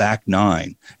on the back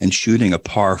nine and shooting a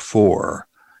par 4,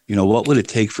 what would it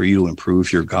take for you to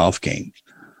improve your golf game?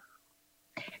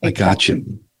 Exactly. I got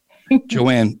you.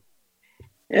 Joanne.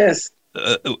 Yes.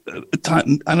 I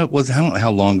don't know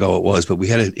how long ago it was, but we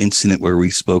had an incident where we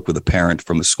spoke with a parent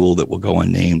from a school that will go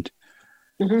unnamed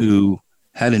who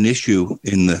had an issue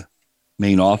in the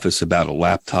main office about a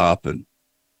laptop. And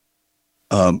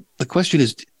the question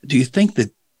is, do you think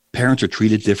that parents are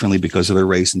treated differently because of their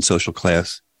race and social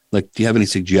class? Like, do you have any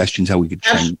suggestions how we could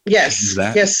change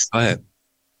that? Yes. Go ahead.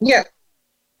 Yeah.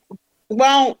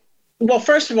 Well,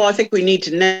 first of all, I think we need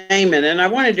to name it. And I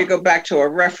wanted to go back to a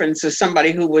reference of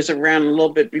somebody who was around a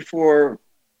little bit before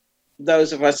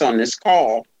those of us on this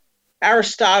call.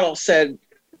 Aristotle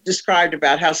described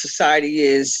about how society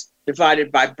is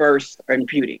divided by birth and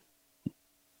beauty.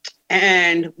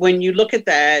 And when you look at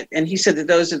that, and he said that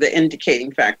those are the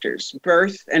indicating factors,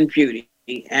 birth and beauty.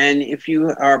 And if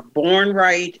you are born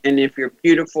right, and if you're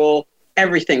beautiful,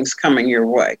 everything's coming your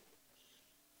way.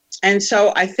 And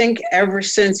so I think ever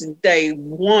since day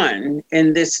one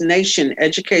in this nation,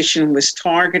 education was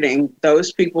targeting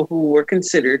those people who were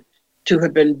considered to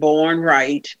have been born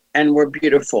right and were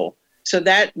beautiful. So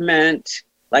that meant,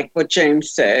 like what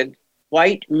James said,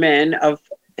 white men of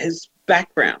his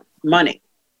background, money.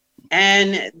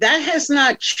 And that has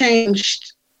not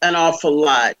changed an awful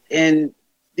lot in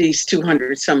these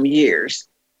 200 some years.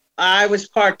 I was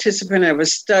participant of a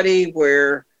study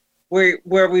where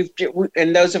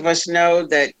and those of us know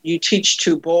that you teach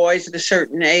two boys at a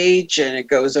certain age and it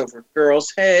goes over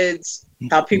girls' heads,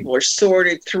 how people are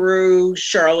sorted through.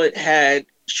 Charlotte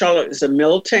is a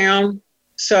mill town.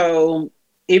 So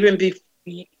even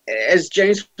as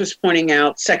James was pointing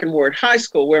out, Second Ward High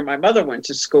School, where my mother went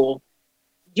to school,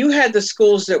 you had the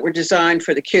schools that were designed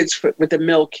for the kids, with the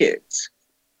mill kids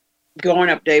going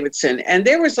up Davidson. And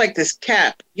there was like this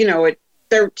cap, at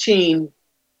 13.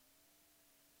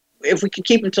 If we can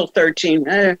keep until 13,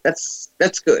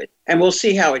 that's good. And we'll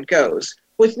see how it goes.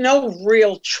 With no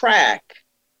real track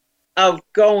of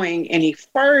going any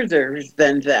further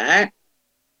than that.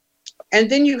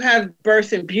 And then you have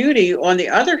birth and beauty on the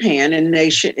other hand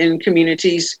in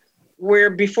communities where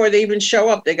before they even show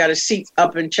up, they got a seat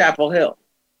up in Chapel Hill.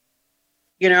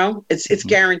 It's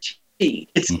guaranteed.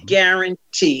 It's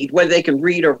guaranteed whether they can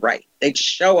read or write. They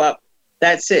show up.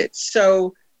 That's it.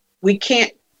 So we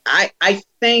can't. I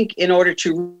think in order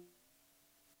to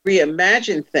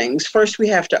reimagine things, first we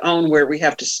have to own where we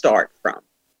have to start from.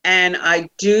 And I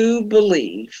do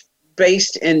believe,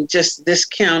 based in just this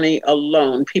county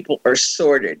alone, people are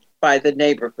sorted by the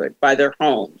neighborhood, by their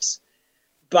homes,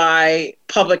 by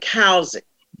public housing,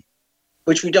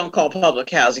 which we don't call public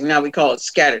housing. Now we call it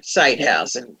scattered site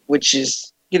housing, which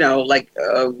is, like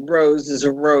a rose is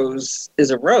a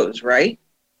rose, right?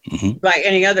 Mm-hmm. By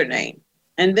any other name.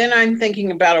 And then I'm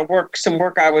thinking about some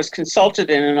work I was consulted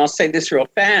in, and I'll say this real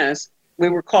fast. We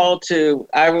were called to,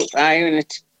 I and a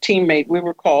teammate, we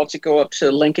were called to go up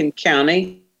to Lincoln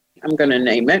County, I'm going to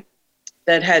name it,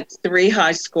 that had 3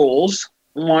 high schools,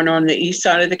 one on the east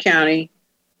side of the county,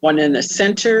 one in the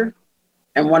center,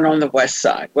 and one on the west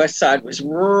side. West side was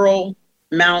rural,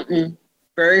 mountain,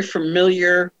 very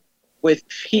familiar with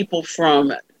people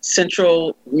from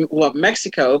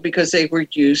Mexico, because they were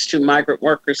used to migrant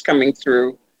workers coming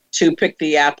through to pick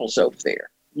the apples over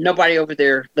there. Nobody over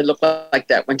there that looked like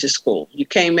that went to school. You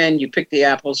came in, you picked the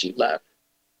apples, you left.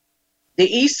 The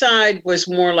east side was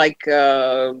more like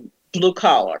blue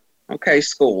collar,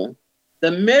 school.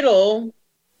 The middle,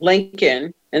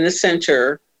 Lincoln, in the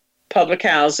center, public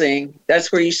housing,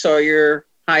 that's where you saw your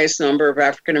highest number of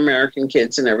African American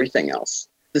kids and everything else.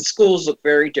 The schools look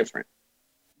very different.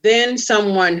 Then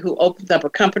someone who opens up a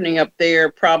company up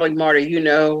there, probably Marta, you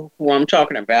know who I'm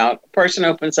talking about. A person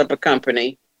opens up a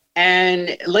company,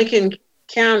 and Lincoln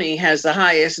County has the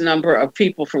highest number of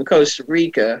people from Costa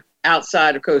Rica,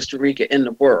 outside of Costa Rica, in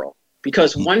the world.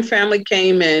 Because one family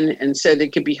came in and said they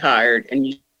could be hired, and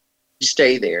you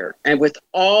stay there. And with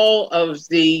all of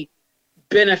the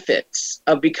benefits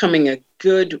of becoming a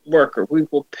good worker, we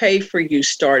will pay for you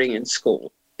starting in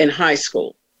school, in high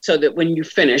school, so that when you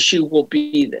finish, you will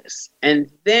be this.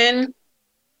 And then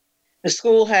the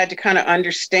school had to kind of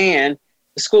understand,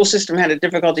 the school system had a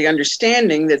difficulty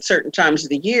understanding that certain times of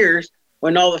the years,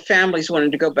 when all the families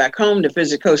wanted to go back home to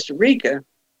visit Costa Rica,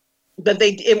 that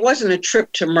it wasn't a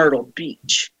trip to Myrtle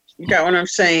Beach. You got what I'm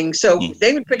saying? So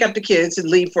they would pick up the kids and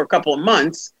leave for a couple of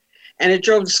months, and it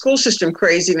drove the school system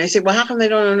crazy. And they said, well, how come they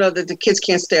don't know that the kids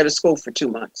can't stay out of school for 2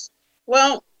 months?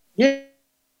 Well, you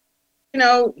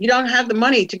don't have the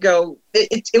money to go.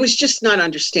 It was just not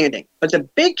understanding. But the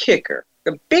big kicker,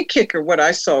 what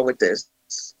I saw with this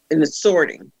in the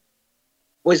sorting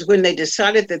was when they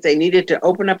decided that they needed to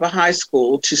open up a high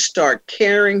school to start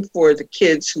caring for the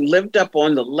kids who lived up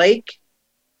on the lake.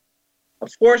 A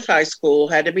 4th high school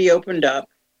had to be opened up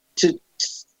to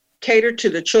cater to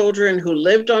the children who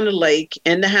lived on the lake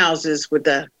in the houses with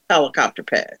the helicopter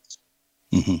pads.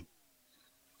 Mm-hmm.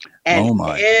 And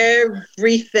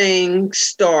everything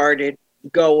started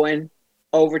going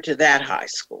over to that high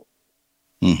school.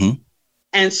 Mm-hmm.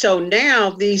 And so now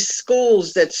these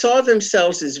schools that saw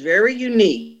themselves as very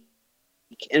unique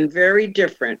and very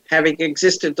different, having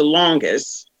existed the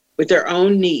longest with their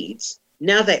own needs,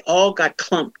 now they all got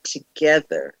clumped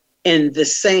together in the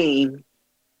same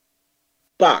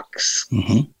box.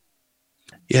 Mm-hmm.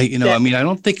 Yeah, I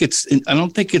don't think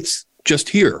it's just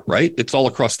here, right? It's all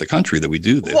across the country that we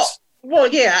do this. Well,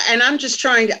 yeah, and I'm just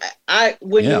trying to.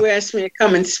 You asked me to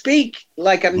come and speak,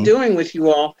 like I'm doing with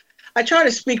you all, I try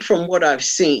to speak from what I've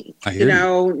seen.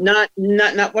 Not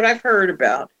what I've heard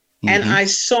about. Mm-hmm. And I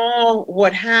saw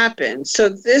what happened. So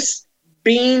this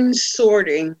bean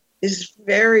sorting is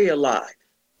very alive,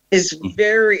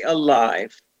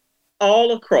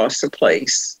 all across the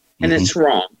place. And it's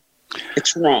wrong.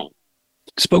 It's wrong.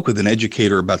 Spoke with an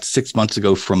educator about 6 months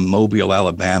ago from Mobile,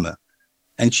 Alabama.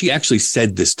 And she actually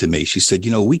said this to me. She said,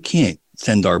 we can't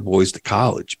send our boys to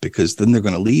college because then they're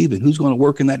going to leave. And who's going to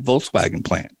work in that Volkswagen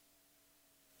plant?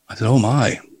 I said, oh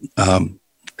my,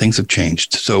 things have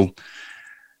changed. So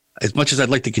as much as I'd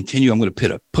like to continue, I'm going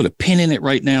to put a pin in it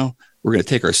right now. We're going to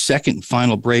take our second and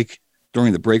final break.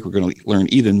 During the break, we're going to learn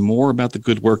even more about the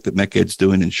good work that MECED's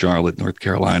doing in Charlotte, North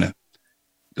Carolina.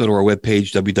 Go to our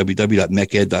webpage,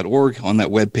 www.meced.org. On that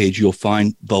webpage, you'll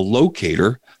find The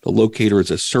Locator. The Locator is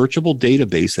a searchable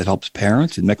database that helps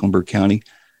parents in Mecklenburg County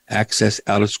access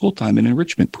out-of-school time and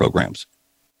enrichment programs.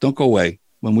 Don't go away.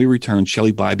 When we return,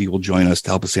 Shelly Biby will join us to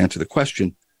help us answer the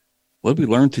question, what did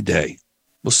we learn today?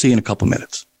 We'll see you in a couple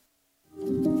minutes.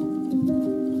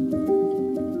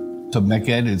 So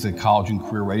MECED is a college and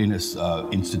career readiness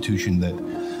institution that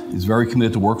is very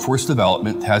committed to workforce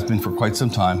development, has been for quite some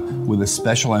time, with a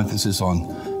special emphasis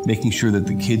on making sure that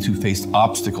the kids who face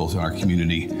obstacles in our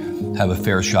community have a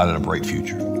fair shot at a bright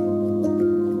future.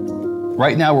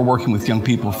 Right now, we're working with young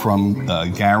people from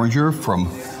Garinger, from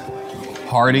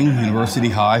Harding, University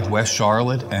High, West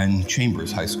Charlotte, and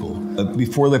Chambers High School.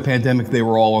 Before the pandemic, they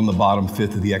were all on the bottom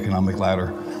fifth of the economic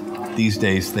ladder. These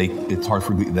days, it's hard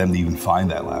for them to even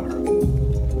find that ladder.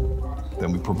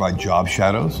 Then we provide job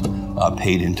shadows,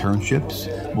 paid internships.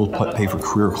 We'll pay for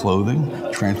career clothing,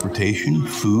 transportation,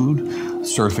 food,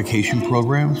 certification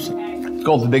programs. The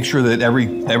goal is to make sure that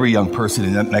every young person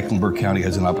in Mecklenburg County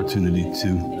has an opportunity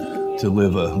to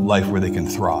live a life where they can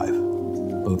thrive,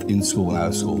 both in school and out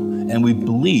of school. And we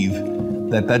believe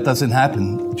that doesn't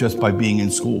happen just by being in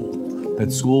school,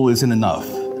 that school isn't enough,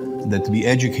 that to be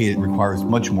educated requires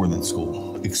much more than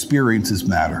school. Experiences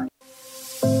matter.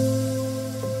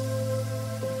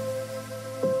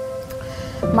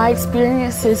 My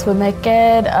experiences with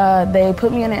MECED, they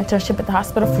put me in an internship at the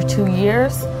hospital for 2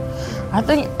 years. I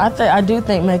do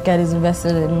think MECED is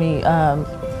invested in me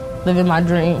living my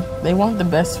dream. They want the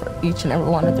best for each and every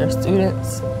one of their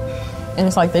students. And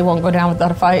it's like they won't go down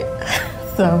without a fight.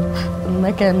 So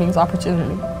MECED means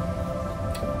opportunity,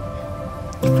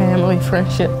 family,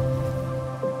 friendship.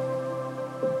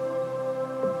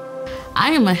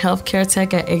 I am a healthcare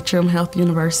tech at Atrium Health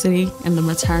University in the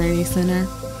Maternity Center.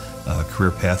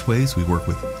 Career pathways. We work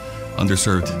with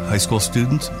underserved high school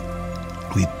students.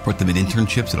 We put them in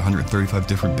internships at 135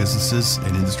 different businesses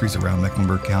and industries around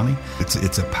Mecklenburg County.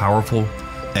 It's a powerful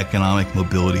economic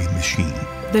mobility machine.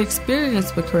 The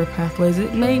experience with career pathways,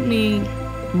 it made me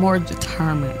more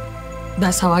determined.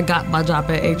 That's how I got my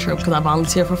job at Atrium, because I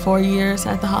volunteered for 4 years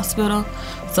at the hospital.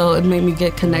 So it made me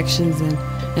get connections,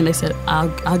 and they said,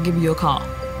 I'll give you a call.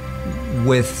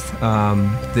 With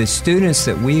the students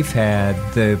that we've had,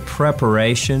 the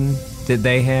preparation that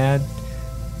they had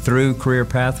through career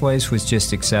pathways was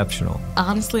just exceptional.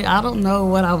 Honestly, I don't know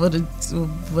what I would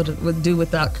do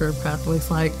without career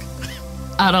pathways. Like,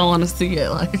 I don't want to see it.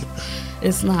 Like,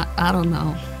 it's not, I don't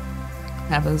know,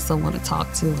 having someone to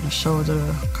talk to and a shoulder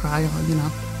to cry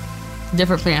on,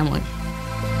 different family.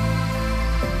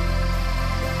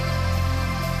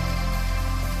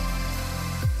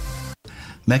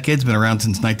 MECED's been around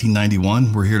since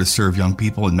 1991. We're here to serve young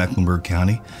people in Mecklenburg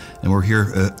County, and we're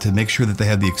here to make sure that they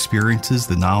have the experiences,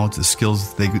 the knowledge, the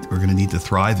skills that they are going to need to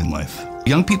thrive in life.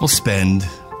 Young people spend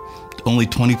only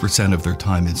 20% of their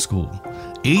time in school.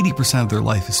 80% of their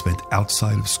life is spent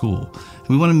outside of school. And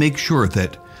we want to make sure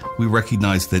that we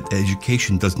recognize that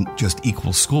education doesn't just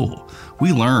equal school.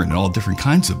 We learn in all different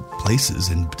kinds of places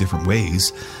and different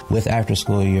ways. With after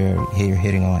school, you're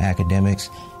hitting on academics.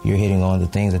 You're hitting on the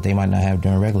things that they might not have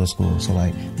during regular school. So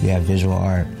like we have visual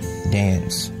art,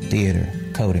 dance, theater,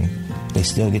 coding. They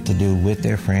still get to do with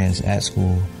their friends at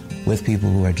school, with people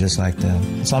who are just like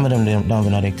them. Some of them don't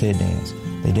even know they could dance.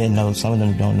 They didn't know, some of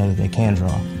them don't know that they can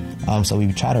draw. So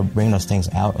we try to bring those things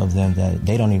out of them that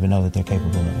they don't even know that they're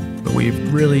capable of. But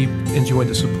we've really enjoyed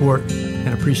the support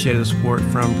and appreciated the support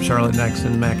from Charlotte Next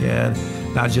and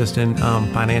MECED, not just in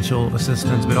financial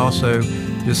assistance, but also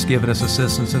just giving us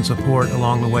assistance and support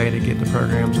along the way to get the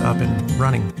programs up and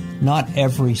running. Not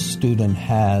every student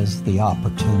has the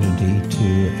opportunity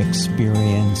to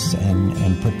experience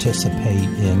and participate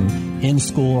in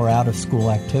school or out of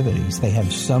school activities. They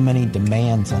have so many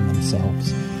demands on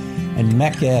themselves. And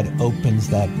MECED opens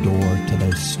that door to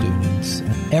those students.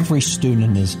 Every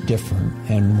student is different,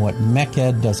 and what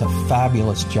MECED does a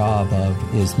fabulous job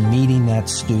of is meeting that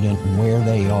student where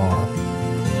they are.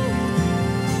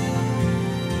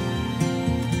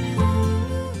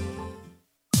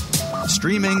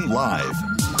 Streaming live,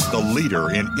 the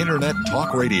leader in Internet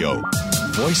talk radio.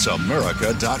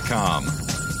 VoiceAmerica.com.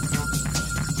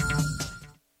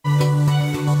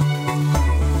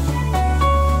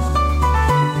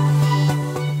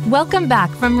 Welcome back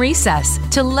from recess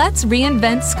to Let's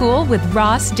Reinvent School with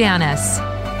Ross Danis.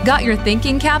 Got your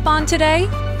thinking cap on today?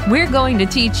 We're going to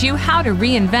teach you how to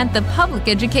reinvent the public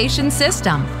education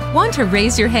system. Want to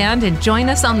raise your hand and join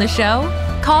us on the show?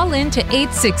 Call in to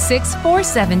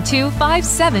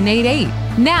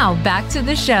 866-472-5788. Now back to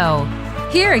the show.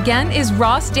 Here again is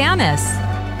Ross Danis.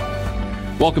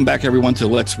 Welcome back, everyone, to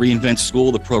Let's Reinvent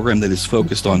School, the program that is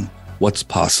focused on what's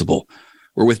possible.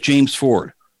 We're with James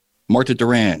Ford, Marta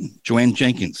Duran, Joanne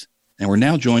Jenkins, and we're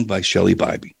now joined by Shelly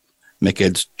Biby,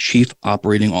 MECED's Chief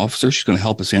Operating Officer. She's going to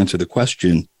help us answer the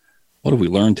question, what have we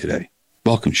learned today?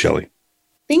 Welcome, Shelly.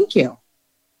 Thank you.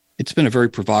 It's been a very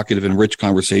provocative and rich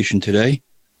conversation today.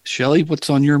 Shelly, what's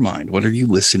on your mind? What are you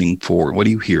listening for? What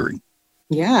are you hearing?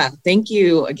 Yeah, thank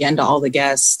you again to all the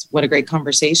guests. What a great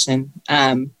conversation.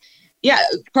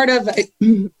 Part of,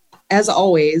 as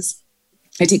always,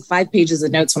 I take 5 pages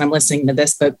of notes when I'm listening to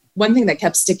this, but one thing that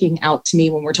kept sticking out to me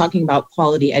when we're talking about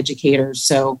quality educators.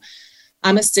 So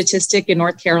I'm a statistic in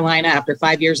North Carolina after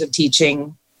 5 years of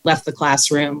teaching, left the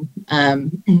classroom,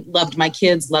 loved my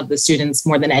kids, loved the students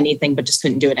more than anything, but just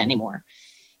couldn't do it anymore.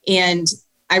 And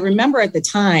I remember at the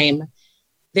time,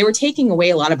 they were taking away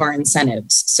a lot of our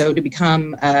incentives. So to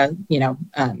become,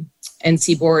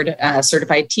 NC board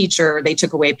certified teacher, they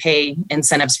took away pay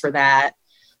incentives for that.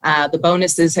 The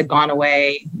bonuses had gone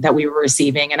away that we were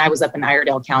receiving, and I was up in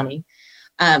Iredell County.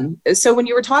 So when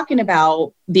you were talking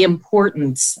about the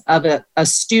importance of a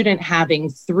student having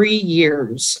 3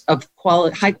 years of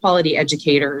high quality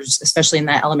educators, especially in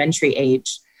that elementary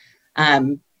age,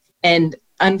 and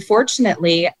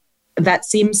unfortunately, that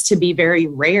seems to be very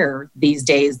rare these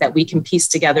days that we can piece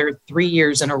together 3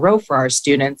 years in a row for our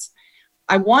students.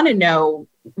 I want to know,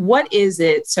 what is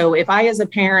it? So if I, as a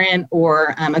parent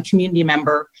or a community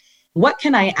member, what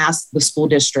can I ask the school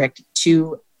district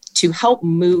to help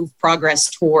move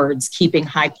progress towards keeping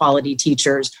high quality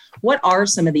teachers? What are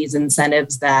some of these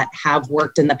incentives that have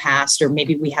worked in the past, or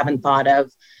maybe we haven't thought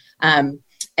of, and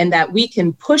that we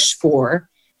can push for,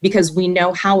 because we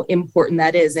know how important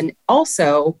that is? And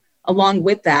also, along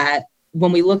with that,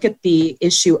 when we look at the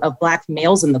issue of Black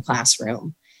males in the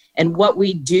classroom and what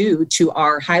we do to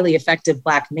our highly effective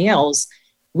Black males,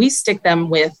 we stick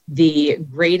them with the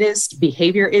greatest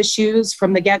behavior issues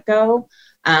from the get-go.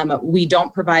 We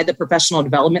don't provide the professional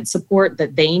development support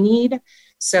that they need.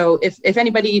 So if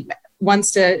anybody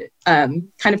wants to kind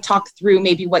of talk through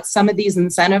maybe what some of these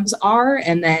incentives are,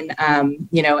 and then,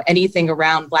 anything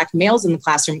around Black males in the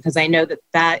classroom, because I know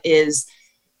that is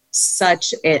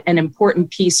such an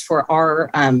important piece for our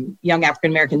young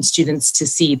African-American students to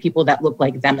see people that look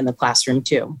like them in the classroom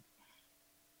too.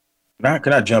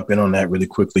 Can I jump in on that really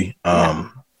quickly?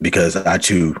 Because I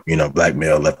too, Black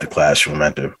male, left the classroom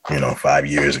after, 5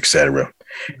 years, et cetera.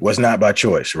 It was not by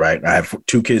choice, right? I have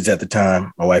 2 kids at the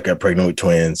time. My wife got pregnant with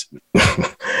twins.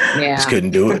 Just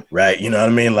couldn't do it, right? You know what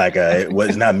I mean? Like, it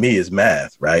was not me, it's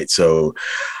math, right? So,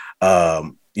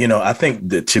 I think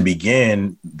that to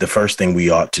begin, the first thing we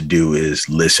ought to do is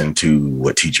listen to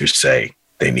what teachers say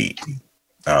they need.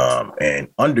 And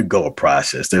undergo a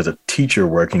process. There's a teacher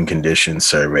working conditions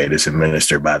survey that's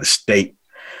administered by the state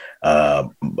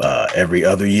every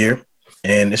other year,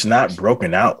 and it's not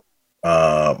broken out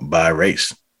by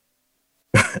race,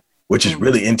 which is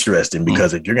really interesting,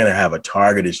 because if you're going to have a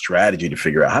targeted strategy to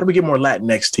figure out how do we get more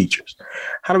Latinx teachers,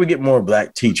 how do we get more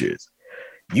Black teachers,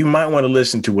 you might want to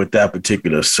listen to what that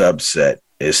particular subset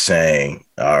is saying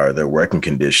are their working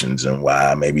conditions and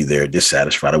why maybe they're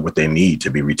dissatisfied with what they need to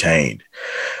be retained.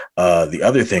 The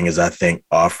other thing is, I think,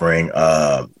 offering,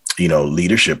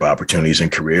 leadership opportunities and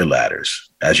career ladders.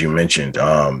 As you mentioned,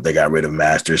 they got rid of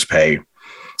master's pay.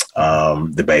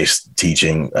 The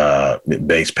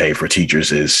base pay for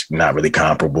teachers is not really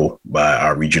comparable by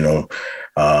our regional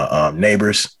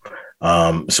neighbors.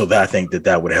 So I think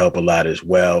that would help a lot as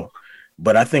well.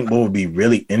 But I think what would be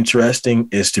really interesting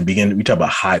is we talk about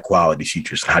high quality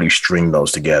teachers. How do you string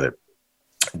those together?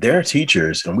 There are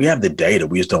teachers, and we have the data,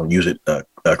 we just don't use it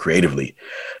creatively,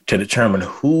 to determine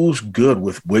who's good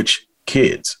with which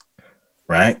kids,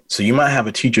 right? So you might have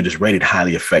a teacher that's rated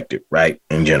highly effective, right,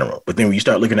 in general. But then when you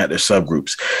start looking at their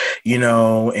subgroups,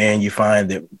 and you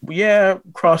find that,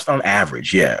 crossed on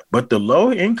average, but the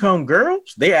low income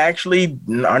girls, they actually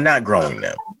are not growing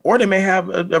them, or they may have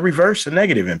a reverse, a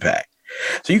negative impact.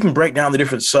 So you can break down the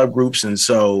different subgroups. And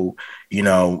so,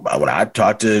 when I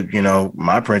talk to,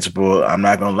 my principal, I'm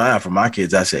not going to lie, for my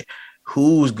kids, I say,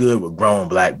 who's good with grown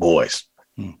Black boys?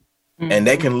 And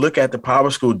they can look at the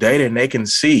PowerSchool data and they can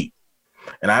see.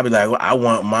 And I'd be like, well, I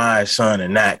want my son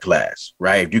in that class,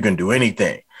 right? If you can do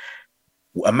anything.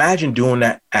 Imagine doing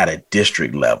that at a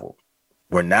district level,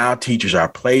 where now teachers are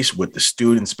placed with the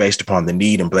students based upon the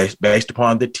need and based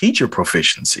upon the teacher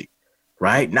proficiency,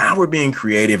 right? Now we're being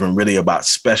creative and really about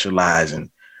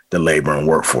specializing the labor and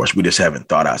workforce. We just haven't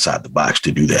thought outside the box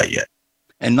to do that yet.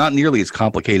 And not nearly as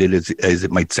complicated as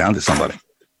it might sound to somebody.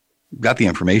 Got the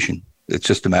information. It's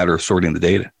just a matter of sorting the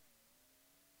data.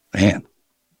 Man,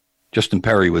 Justin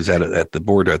Perry was at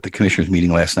the commissioners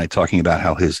meeting last night talking about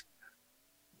how his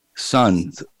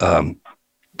son's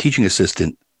teaching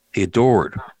assistant, he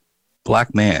adored,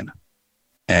 black man.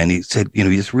 And he said, he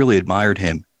just really admired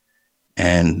him.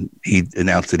 And he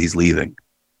announced that he's leaving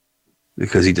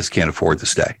because he just can't afford to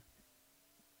stay.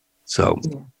 So,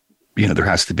 there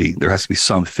has to be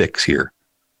some fix here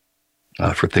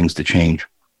for things to change.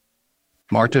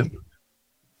 Marta,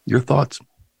 your thoughts?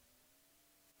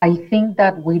 I think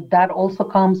that with that also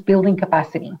comes building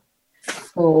capacity.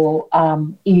 So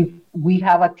if we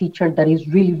have a teacher that is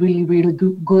really, really, really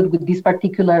good with this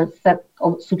particular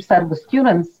subset of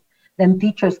students, then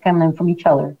teachers can learn from each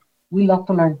other. We love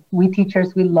to learn. We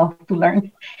teachers, we love to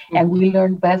learn. And we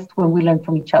learn best when we learn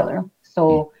from each other.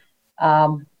 So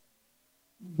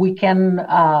we can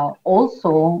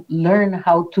also learn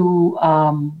how to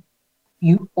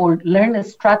learn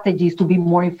strategies to be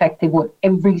more effective with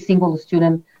every single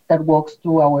student that walks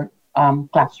through our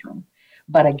classroom.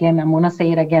 But again, I'm going to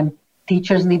say it again,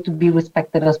 teachers need to be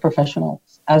respected as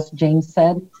professionals. As James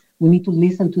said, we need to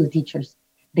listen to the teachers.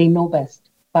 They know best.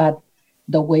 But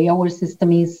the way our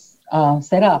system is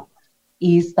set up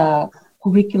is the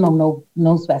curriculum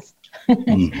knows best.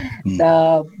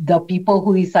 The people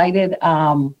who decided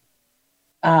how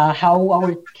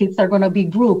our kids are going to be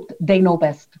grouped, they know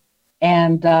best.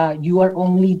 And you are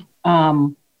only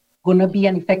going to be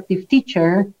an effective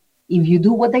teacher if you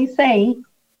do what they say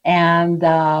and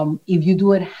if you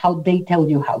do it how they tell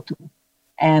you how to.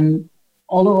 And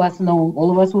all of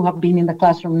us who have been in the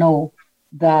classroom know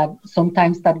that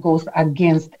sometimes that goes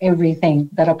against everything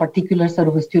that a particular set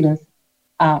of students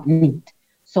need.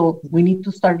 So we need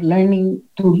to start listening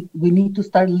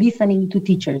to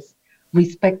teachers,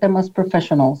 respect them as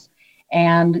professionals,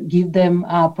 and give them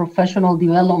professional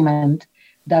development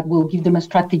that will give them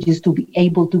strategies to be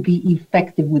able to be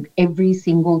effective with every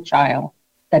single child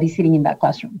that is sitting in that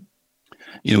classroom.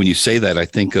 When you say that, I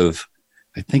think of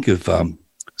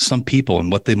some people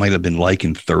and what they might have been like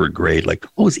in third grade. Like,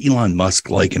 what was Elon Musk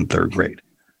like in third grade?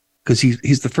 Because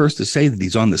he's the first to say that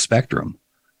he's on the spectrum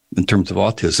in terms of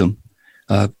autism.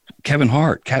 Kevin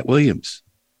Hart, Cat Williams,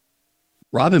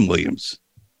 Robin Williams.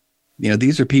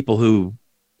 These are people who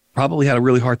probably had a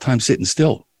really hard time sitting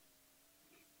still,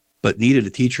 but needed a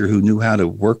teacher who knew how to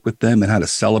work with them and how to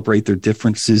celebrate their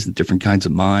differences and different kinds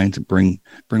of minds and bring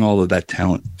all of that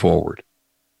talent forward.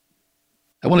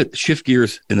 I want to shift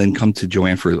gears and then come to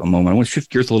Joanne for a moment. I want to shift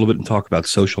gears a little bit and talk about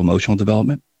social emotional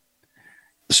development.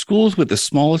 Schools with the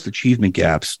smallest achievement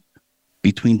gaps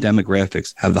between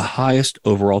demographics have the highest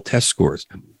overall test scores.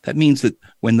 That means that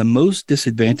when the most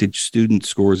disadvantaged student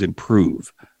scores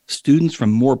improve, students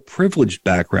from more privileged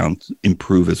backgrounds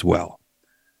improve as well.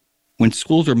 When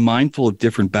schools are mindful of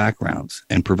different backgrounds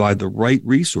and provide the right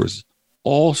resources,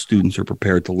 all students are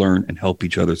prepared to learn and help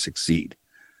each other succeed.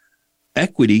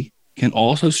 Equity can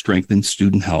also strengthen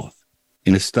student health.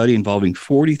 In a study involving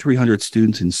 4,300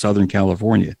 students in Southern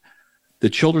California, the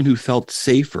children who felt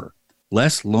safer,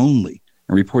 less lonely,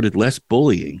 and reported less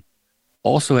bullying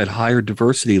also had higher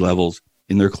diversity levels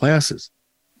in their classes.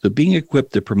 So being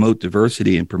equipped to promote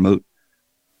diversity and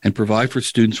provide for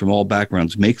students from all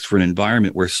backgrounds makes for an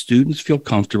environment where students feel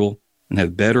comfortable and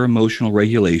have better emotional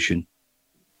regulation.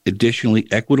 Additionally,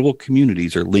 equitable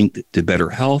communities are linked to better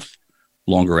health,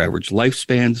 longer average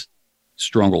lifespans,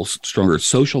 stronger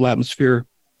social atmosphere,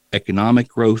 economic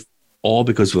growth, all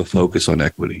because of a focus on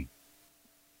equity.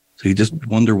 So you just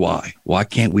wonder why. Why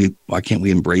can't we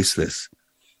embrace this?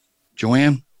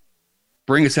 Joanne,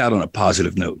 bring us out on a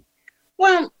positive note.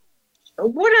 Well,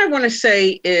 what I want to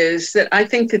say is that I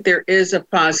think that there is a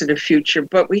positive future,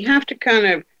 but we have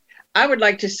to I would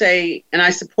like to say, and I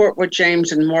support what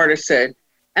James and Marta said,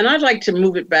 and I'd like to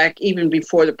move it back even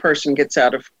before the person gets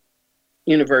out of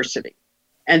university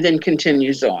and then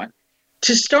continues on,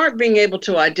 to start being able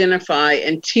to identify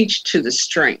and teach to the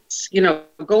strengths.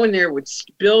 Go in there with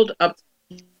build up,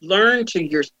 learn to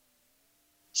your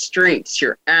strengths,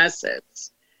 your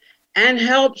assets, and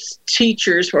helps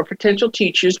teachers or potential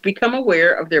teachers become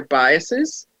aware of their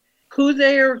biases, who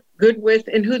they are good with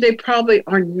and who they probably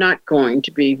are not going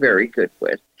to be very good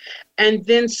with, and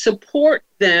then support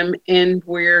them in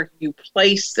where you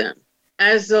place them.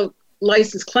 As a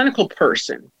licensed clinical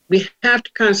person, we have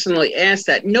to constantly ask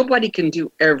that. Nobody can do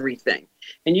everything.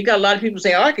 And you got a lot of people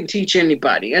say, I can teach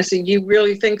anybody. I said, you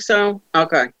really think so?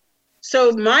 Okay.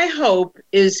 So my hope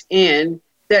is in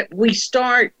that we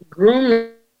start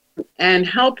grooming and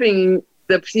helping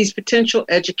these potential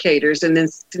educators and then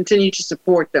continue to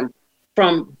support them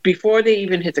from before they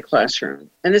even hit the classroom.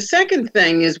 And the second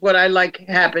thing is what I like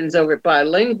happens over at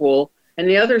Bilingual and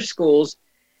the other schools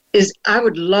is I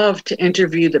would love to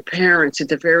interview the parents at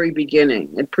the very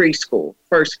beginning at preschool,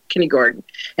 first kindergarten,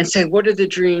 and say, what are the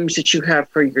dreams that you have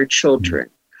for your children?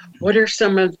 What are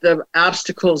some of the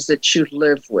obstacles that you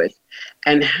live with?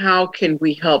 And how can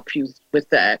we help you with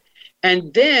that?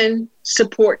 And then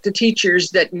support the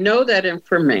teachers that know that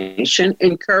information,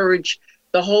 encourage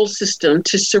the whole system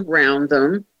to surround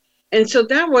them. And so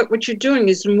that what you're doing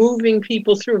is moving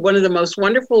people through. One of the most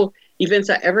wonderful events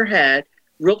I ever had,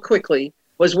 real quickly,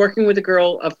 was working with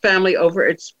a family over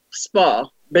at SPA,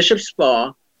 Bishop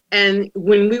SPA. And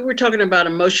when we were talking about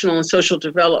emotional and social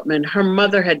development, her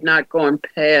mother had not gone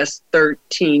past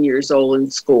 13 years old in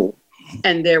school.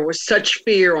 And there was such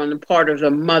fear on the part of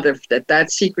the mother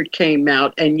that secret came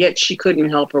out, and yet she couldn't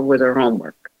help her with her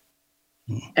homework.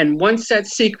 And once that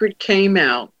secret came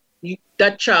out,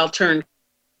 that child turned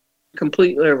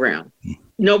completely around.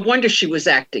 No wonder she was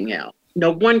acting out.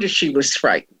 No wonder she was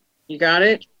frightened. You got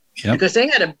it? Yep. Because they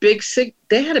had a big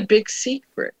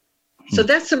secret. So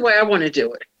that's the way I want to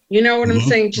do it. You know what I'm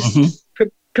saying? Just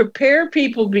prepare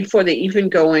people before they even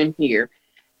go in here,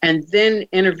 and then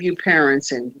interview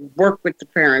parents and work with the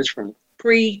parents from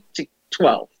pre to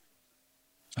 12.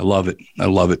 I love it. I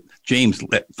love it. James,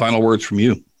 final words from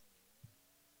you.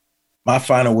 My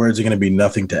final words are going to be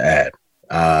nothing to add.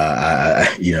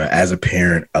 As a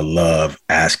parent, I love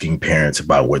asking parents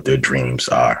about what their dreams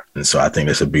are. And so I think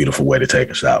that's a beautiful way to take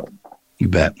us out. You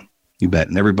bet. You bet.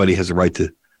 And everybody has a right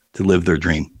to live their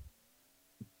dream.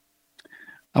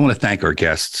 I want to thank our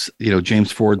guests.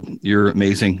 James Ford, you're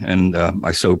amazing. And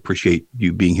I so appreciate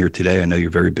you being here today. I know you're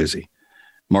very busy.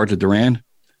 Marta Duran,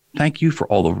 thank you for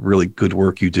all the really good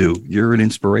work you do. You're an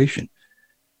inspiration.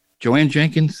 Joanne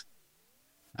Jenkins,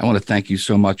 I want to thank you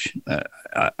so much.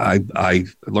 I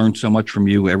learned so much from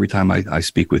you every time I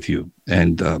speak with you,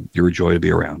 and you're a joy to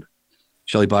be around.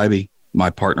 Shelly Biby, my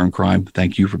partner in crime,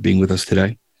 thank you for being with us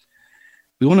today.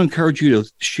 We want to encourage you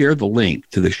to share the link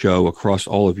to the show across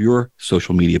all of your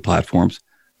social media platforms.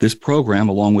 This program,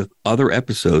 along with other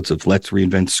episodes of Let's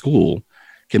Reinvent School,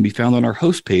 can be found on our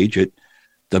host page at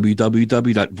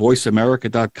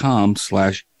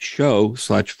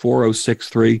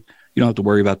www.voiceamerica.com/show/4063. You don't have to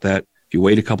worry about that. If you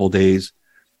wait a couple of days,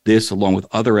 this, along with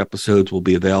other episodes, will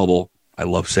be available. I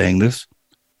love saying this,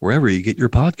 wherever you get your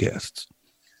podcasts.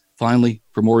 Finally,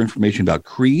 for more information about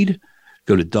CREED,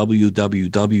 go to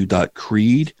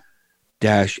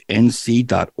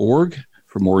www.creed-nc.org.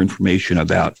 For more information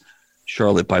about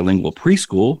Charlotte Bilingual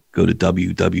Preschool, go to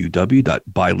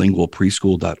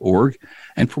www.bilingualpreschool.org.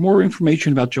 And for more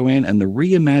information about Joanne and the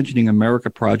Reimagining America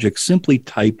Project, simply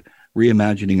type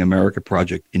Reimagining America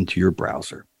Project into your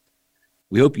browser.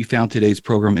 We hope you found today's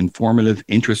program informative,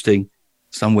 interesting,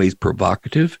 some ways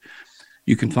provocative.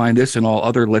 You can find this and all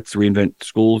other Let's Reinvent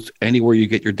Schools anywhere you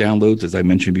get your downloads, as I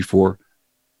mentioned before,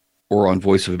 or on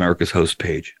Voice of America's host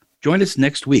page. Join us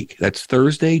next week. That's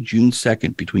Thursday, June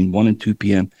 2nd, between 1 and 2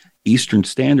 p.m. Eastern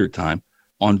Standard Time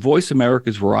on Voice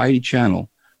America's Variety Channel,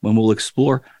 when we'll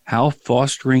explore how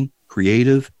fostering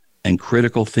creative and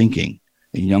critical thinking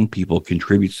in young people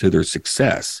contributes to their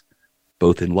success,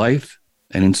 both in life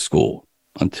and in school.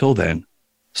 Until then,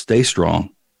 stay strong,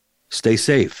 stay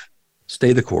safe,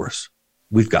 stay the course.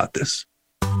 We've got this.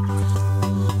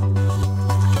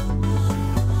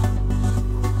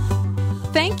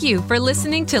 Thank you for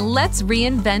listening to Let's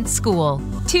Reinvent School.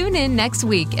 Tune in next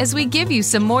week as we give you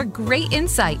some more great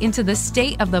insight into the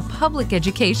state of the public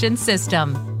education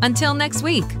system. Until next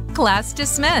week, class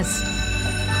dismissed.